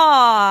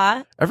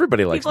 Aw.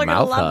 Everybody likes People are gonna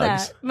mouth love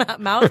hugs. that.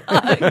 Mouth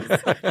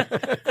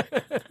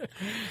hugs.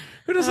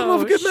 Who doesn't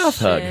love a good mouth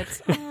hug?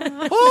 shit.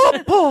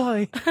 Oh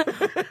boy!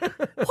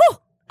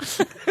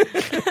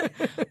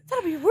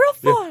 That'll be real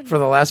fun. For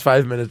the last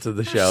 5 minutes of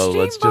the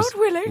show, Steamboat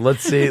Willie.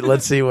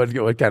 let's see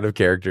what kind of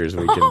characters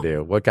we can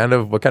do. What kind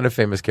of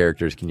famous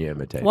characters can you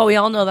imitate? Well, we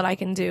all know that I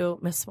can do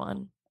Miss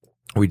Swan.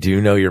 We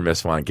do know you're Miss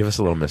Swan. Give us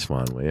a little Miss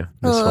Swan, will you?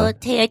 Miss Swan.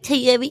 I tell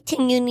you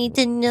everything you need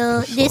to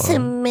know. This a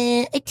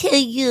man. I tell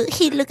you,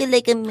 he looking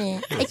like a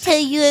man. I tell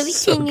you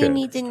everything you good.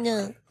 need to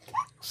know.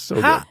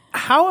 So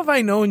How have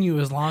I known you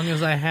as long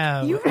as I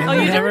have? You- and oh,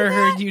 you never did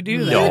heard you do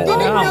No. that. You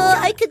didn't Oh. know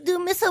I could do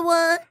Miss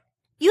One.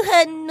 You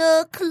had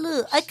no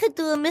clue. I could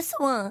do a Miss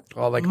One. good.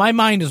 Oh, like My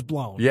mind is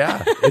blown.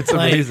 yeah, it's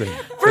Like- amazing.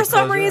 For Just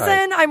some close your eyes.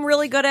 reason, I'm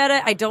really good at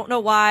it. I don't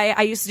know why.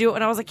 I used to do it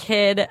when I was a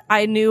kid.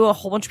 I knew a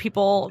whole bunch of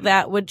people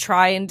that would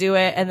try and do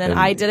it, and then And-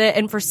 I did it.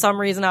 And for some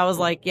reason, I was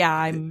like, "Yeah,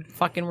 I'm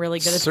fucking really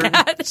good at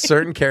that."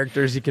 certain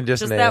characters you can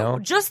just nail.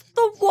 Just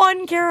the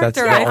one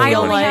character. the I only feel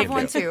one you like have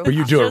one too. But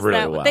you do it Just really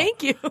that- well.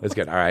 Thank you. That's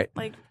good. All right.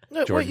 Like,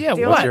 Well, Jordan, yeah,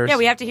 what's what? yours? yeah,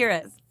 we have to hear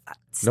it.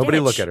 Nobody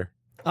Stitch. look at her.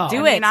 Oh.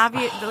 Do I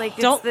mean, it. like,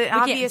 it's Don't- the we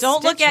can't- obvious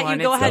don't look Stitch at you, one.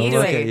 go It's ahead, easy.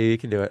 do it. You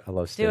can do it. I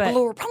love Stitch. Do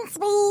it.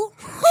 Rapunzel.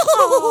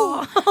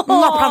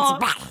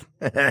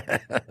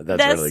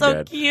 That's really so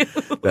good. cute.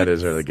 That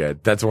is really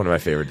good. That's one of my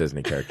favorite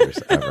Disney characters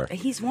ever.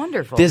 He's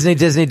wonderful. Disney.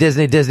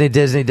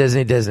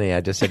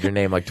 I just said your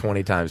name like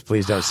 20 times.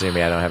 Please don't sue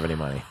me. I don't have any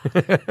money.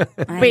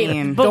 I Wait,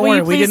 mean, but Don't will worry,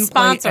 you we please didn't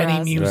play sponsor any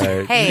us? music.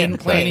 Right. Hey, We didn't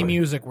play any exactly.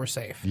 music. We're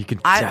safe. You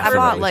can. I definitely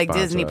bought like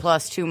sponsor Disney us.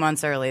 Plus 2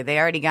 months early. They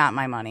already got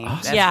my money.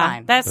 That's Yeah,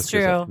 fine. that's good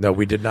true. stuff. No,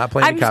 we did not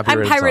play any I'm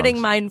copyrighted pirating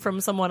songs. mine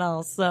from someone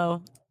else,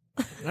 so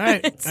All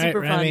right, It's all right, super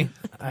Remy.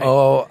 fun.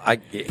 Oh,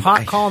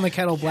 Pot calling the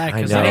kettle black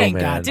because I I, know, ain't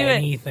man. got Do it.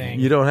 anything.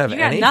 you don't have you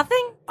got any.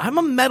 nothing. I'm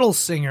a metal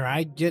singer.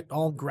 I get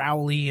all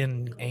growly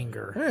and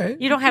anger. All right.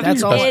 You don't have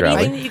That's all I-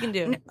 anything that you can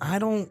do. I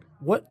don't.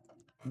 What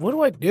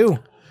do I do?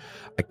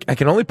 I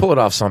can only pull it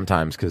off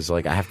sometimes because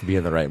like I have to be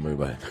in the right mood.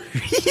 But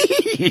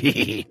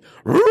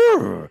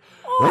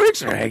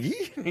Thanks, Raggy.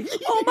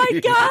 Oh my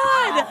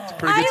god!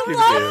 pretty good I Scooby-Doo,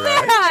 love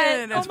right?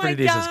 that. That's oh my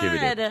pretty decent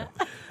Scooby-Doo.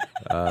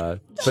 god!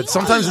 But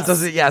sometimes it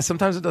doesn't. Yeah,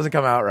 sometimes it doesn't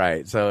come out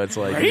right. So it's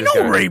like you Ain't just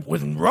no gotta- rape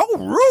with no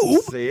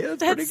roof. See,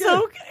 it's pretty That's good.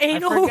 so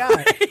anal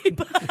forgot.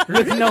 rape.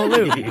 With no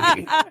lube.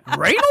 Ain't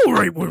no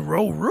rape with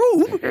no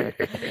roof.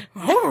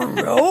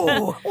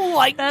 Oh no!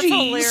 Like That's G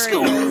hilarious.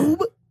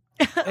 Scoob.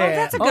 Oh,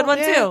 that's a good one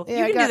too. Yeah, You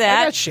can I got, do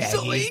that. I got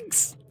Shaggy.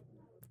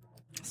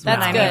 When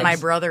That's I good. made my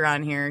brother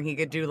on here, he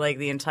could do like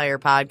the entire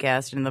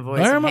podcast in the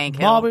voice Damn of it, Hank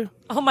Hill. Bobby.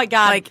 Oh my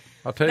god! Like,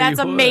 I'll tell That's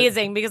you what.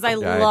 amazing because I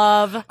Yeah,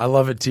 love. I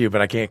love it too,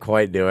 but I can't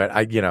quite do it.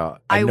 I know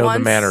I the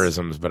once-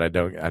 mannerisms, but I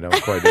don't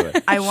quite do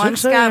it. I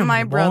once 6 got a.m.,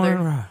 my brother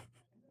boy.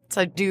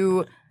 to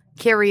do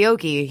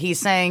karaoke. He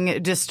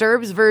sang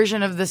Disturbed's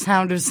version of The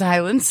Sound of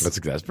Silence That's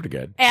pretty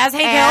good. As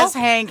Hank as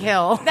Hill. Hank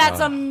Hill. That's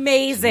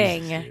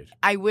amazing.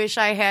 I wish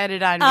I had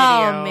it on video.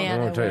 Oh, man.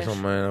 I want to tell you wish.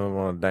 something, man. I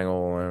want to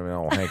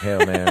dangle Hank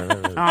Hill, man.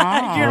 Oh, You're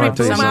I gonna want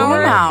to tell you Boom something.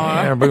 Hour?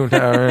 Yeah, Boom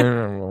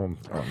Tower.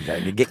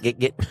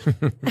 Get.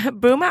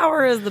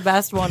 Boomhauer is the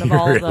best one of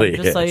all of them. Really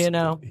Just so is. you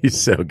know.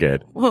 He's so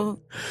good.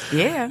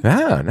 Yeah.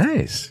 Oh,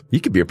 nice. You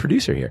could be a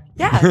producer here.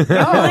 Yeah,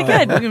 really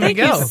good. Look at me Thank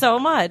go. you so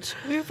much.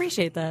 We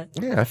appreciate that.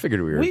 Yeah, I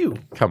figured we were Woo.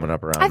 coming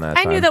up around that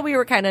I knew time. that we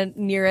were kind of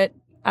near it.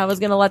 I was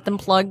going to let them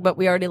plug, but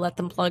we already let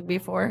them plug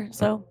before.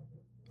 So,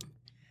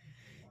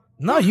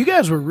 No, you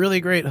guys were really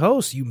great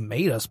hosts. You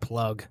made us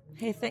plug.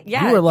 hey,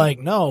 yeah. You were like,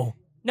 no.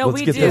 no, Let's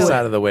we get do. this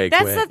out of the way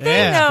That's quick. the thing,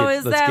 Yeah. though, Let's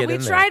is get that we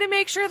in there. try to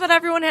make sure that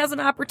everyone has an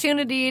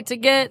opportunity to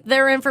get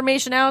their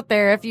information out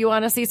there. If you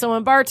want to see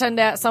someone bartend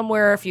at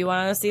somewhere, if you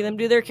want to see them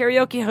do their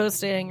karaoke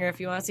hosting, or if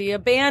you want to see a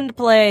band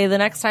play, the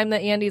next time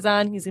that Andy's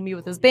on, he's going to be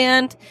with his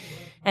band.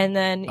 And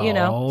then, you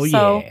know, Oh,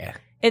 so yeah.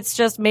 it's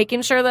just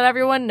making sure that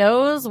everyone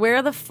knows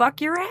where the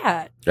fuck you're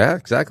at. Yeah,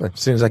 exactly. As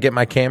soon as I get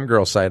my cam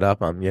girl site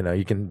up,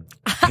 you can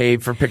pay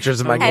for pictures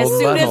of my As golden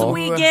soon as butthole.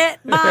 we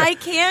get my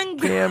Cam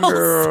Cam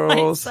Girls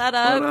Girls. site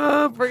set What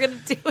up, up? we're going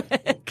to do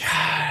it.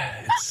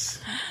 It's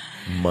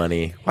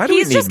money. Why do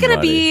He's we need just going to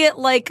money? be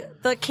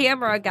like the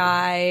camera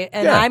guy,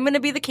 and Yeah. I'm going to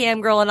be the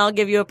cam girl, and I'll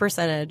give you a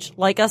percentage,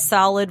 like a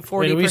solid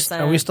 40%. Wait,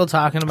 are we still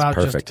talking about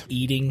perfect. just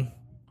eating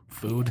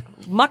food?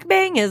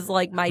 Mukbang is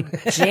like my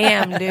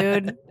jam,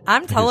 dude.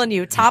 I'm telling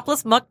you,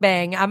 topless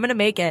mukbang. I'm going to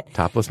make it.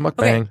 Topless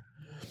mukbang.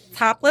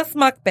 Topless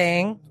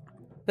mukbang.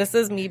 This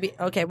is me.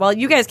 Okay, well,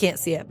 you guys can't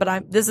see it,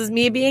 but this is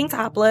me being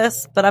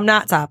topless, but I'm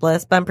not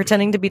topless, but I'm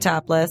pretending to be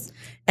topless,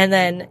 and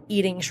then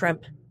eating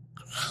shrimp.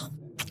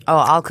 Oh,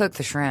 I'll cook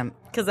the shrimp.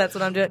 Because that's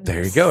what I'm doing.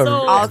 There you go.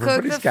 So, I'll cook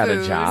Everybody's the got a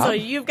food. job. so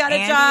you've got a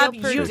Andy job.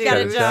 will You've produce. got a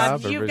Everybody's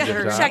job. got a You've job. got to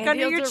Everybody's check got a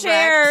under job. your Andy will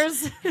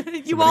chairs.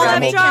 You all gotta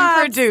have hold-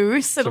 jobs.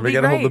 Produce. It'll So we be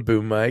got to hold the great.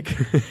 boom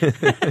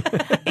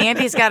mic.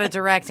 Andy's got to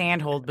direct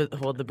and hold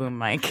the boom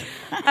mic.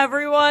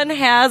 Everyone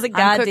has a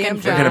goddamn cooking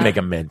job. for We're going to make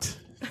a mint.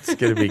 It's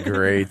going to be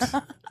great.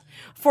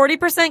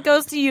 40%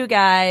 goes to you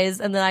guys,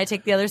 and then I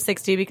take the other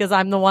 60 because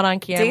I'm the one on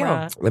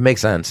camera. That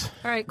makes sense.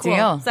 All right, cool.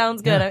 Deal.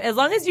 Sounds good. As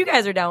long as you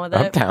guys are down with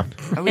I'm it. down.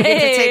 We get to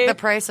Hey. take the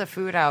price of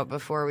food out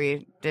before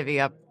we divvy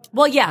up.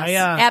 Well, yes, I,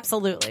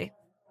 absolutely.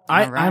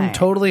 I'm right.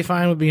 totally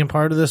fine with being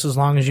part of this as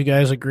long as you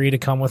guys agree to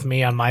come with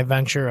me on my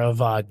venture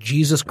of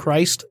Jesus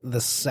Christ,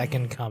 the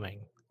Second Coming.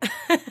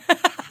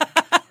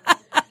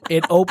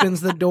 It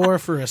opens the door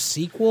for a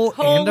sequel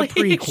and a Holy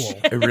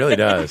prequel. shit. It really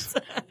does.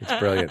 It's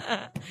brilliant.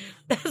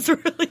 That's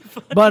really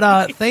fun.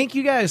 But thank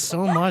you guys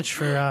so much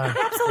for having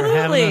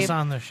Absolutely. us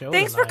on the show.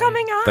 Thanks for tonight.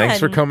 coming on. Thanks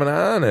for coming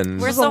on and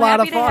We're was so a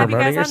lot happy of to fun. have you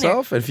promoting guys on here.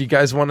 yourself. If you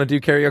guys want to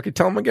do karaoke,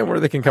 tell them again where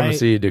they can come and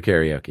see you do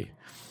karaoke.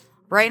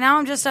 Right now,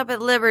 I'm just up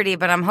at Liberty,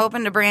 but I'm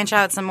hoping to branch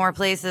out some more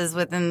places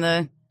within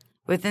the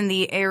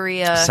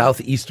area.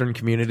 Southeastern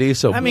community.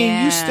 So I mean,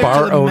 Yeah. you stick to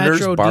bar the owners,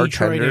 Metro bartenders.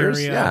 Detroit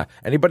area. Yeah.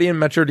 Anybody in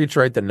Metro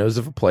Detroit that knows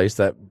of a place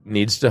that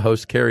needs to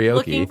host karaoke.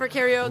 Looking for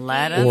karaoke.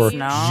 Let us Used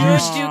know.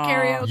 to do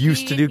karaoke.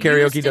 Used to do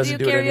karaoke, Used to doesn't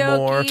do it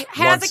anymore.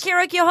 Has Wants- a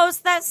karaoke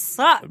host that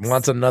sucks.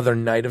 wants another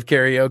night of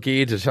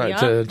karaoke to try,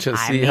 Yep. to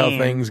I see how mean,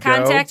 things go.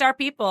 Contact our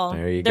people.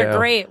 There you They're go.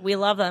 great. We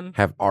love them.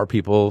 Have our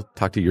people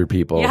talk to your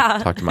people. Yeah.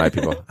 Talk to my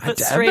people. I've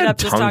Straight been up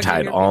just talk to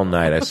tongue-tied your all people.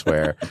 night, I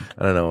swear.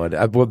 I don't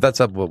know. Well,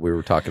 that's up what we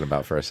were talking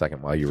about for a second.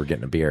 accident while you were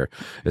getting a beer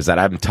is that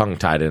I'm tongue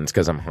tied and it's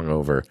because I'm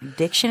hungover.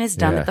 Diction is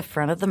done Yeah. at the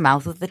front of the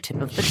mouth with the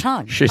tip of the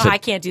tongue. She's I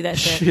can't do that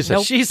shit. She's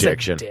Nope. a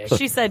diction.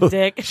 She said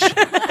dick.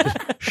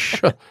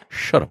 Shut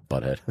up,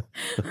 butthead.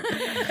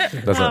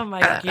 Oh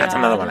my God. That's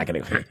another one I can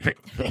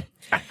do.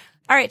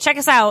 All right, check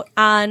us out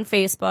on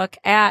Facebook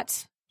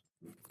at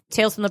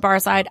Tales from the Bar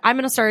Side. I'm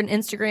going to start an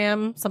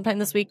Instagram sometime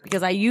this week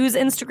because I use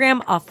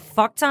Instagram a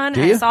fuck ton.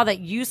 Do I you? saw that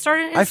you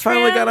started Instagram. I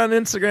finally got on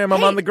Instagram. I'm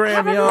Hey, on the gram,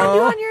 have everyone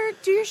y'all.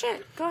 do your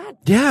shit. Go ahead.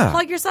 Yeah.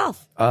 Plug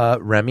yourself.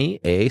 Remy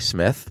A.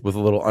 Smith with a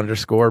little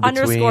underscore between.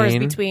 Underscores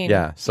between.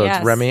 Yeah. So Yes.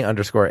 it's Remy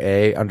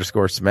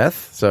 _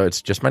 Smith. So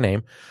it's just my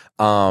name.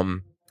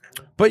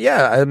 But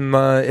yeah,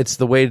 it's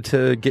the way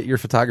to get your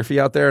photography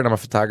out there, and I'm a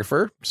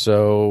photographer.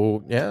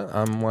 So yeah,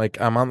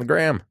 I'm on the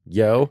gram.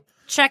 Yo.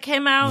 Check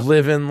him out.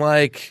 Living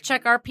like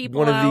Check our people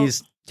one out. of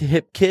these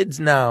hip kids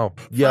now.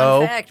 Yo.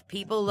 Fun fact,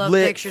 people love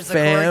Lit, pictures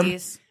fam. of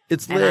corgis.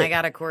 It's And lit. I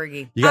got a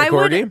corgi. You got a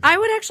corgi? I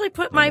would actually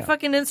put my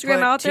fucking Instagram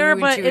Put out two there,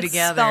 and but two it's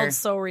together. spelled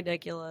so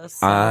ridiculous.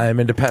 So.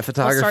 I'm into pet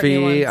start new photography.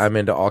 ones. I'm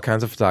into all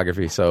kinds of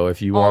photography. So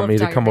if you All want of me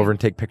to come photography. over and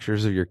take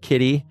pictures of your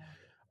kitty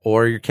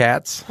or your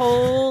cats,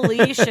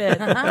 Holy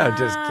shit. I'm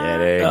just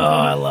kidding. Oh,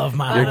 I love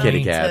my Your kitty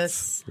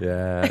Jesus.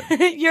 cats.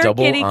 Yeah. Your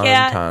Double kitty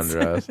cats.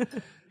 entendres.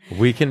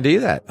 We can do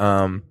that.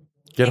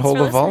 Get Thanks hold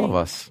for of all listening. of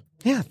us.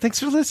 Yeah. Thanks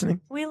for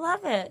listening. We love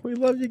it. We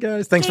love you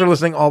guys. Thanks for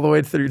listening all the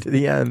way through to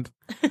the end.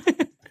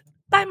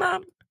 Bye,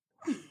 Mom.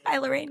 Bye,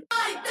 Lorraine.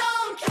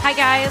 Hi,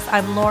 guys.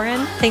 I'm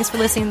Lauren. Thanks for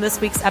listening to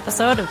this week's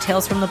episode of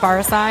Tales from the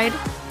Bar Side.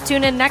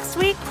 Tune in next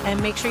week and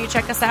make sure you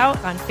check us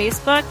out on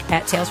Facebook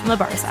at Tales from the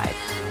Bar Side.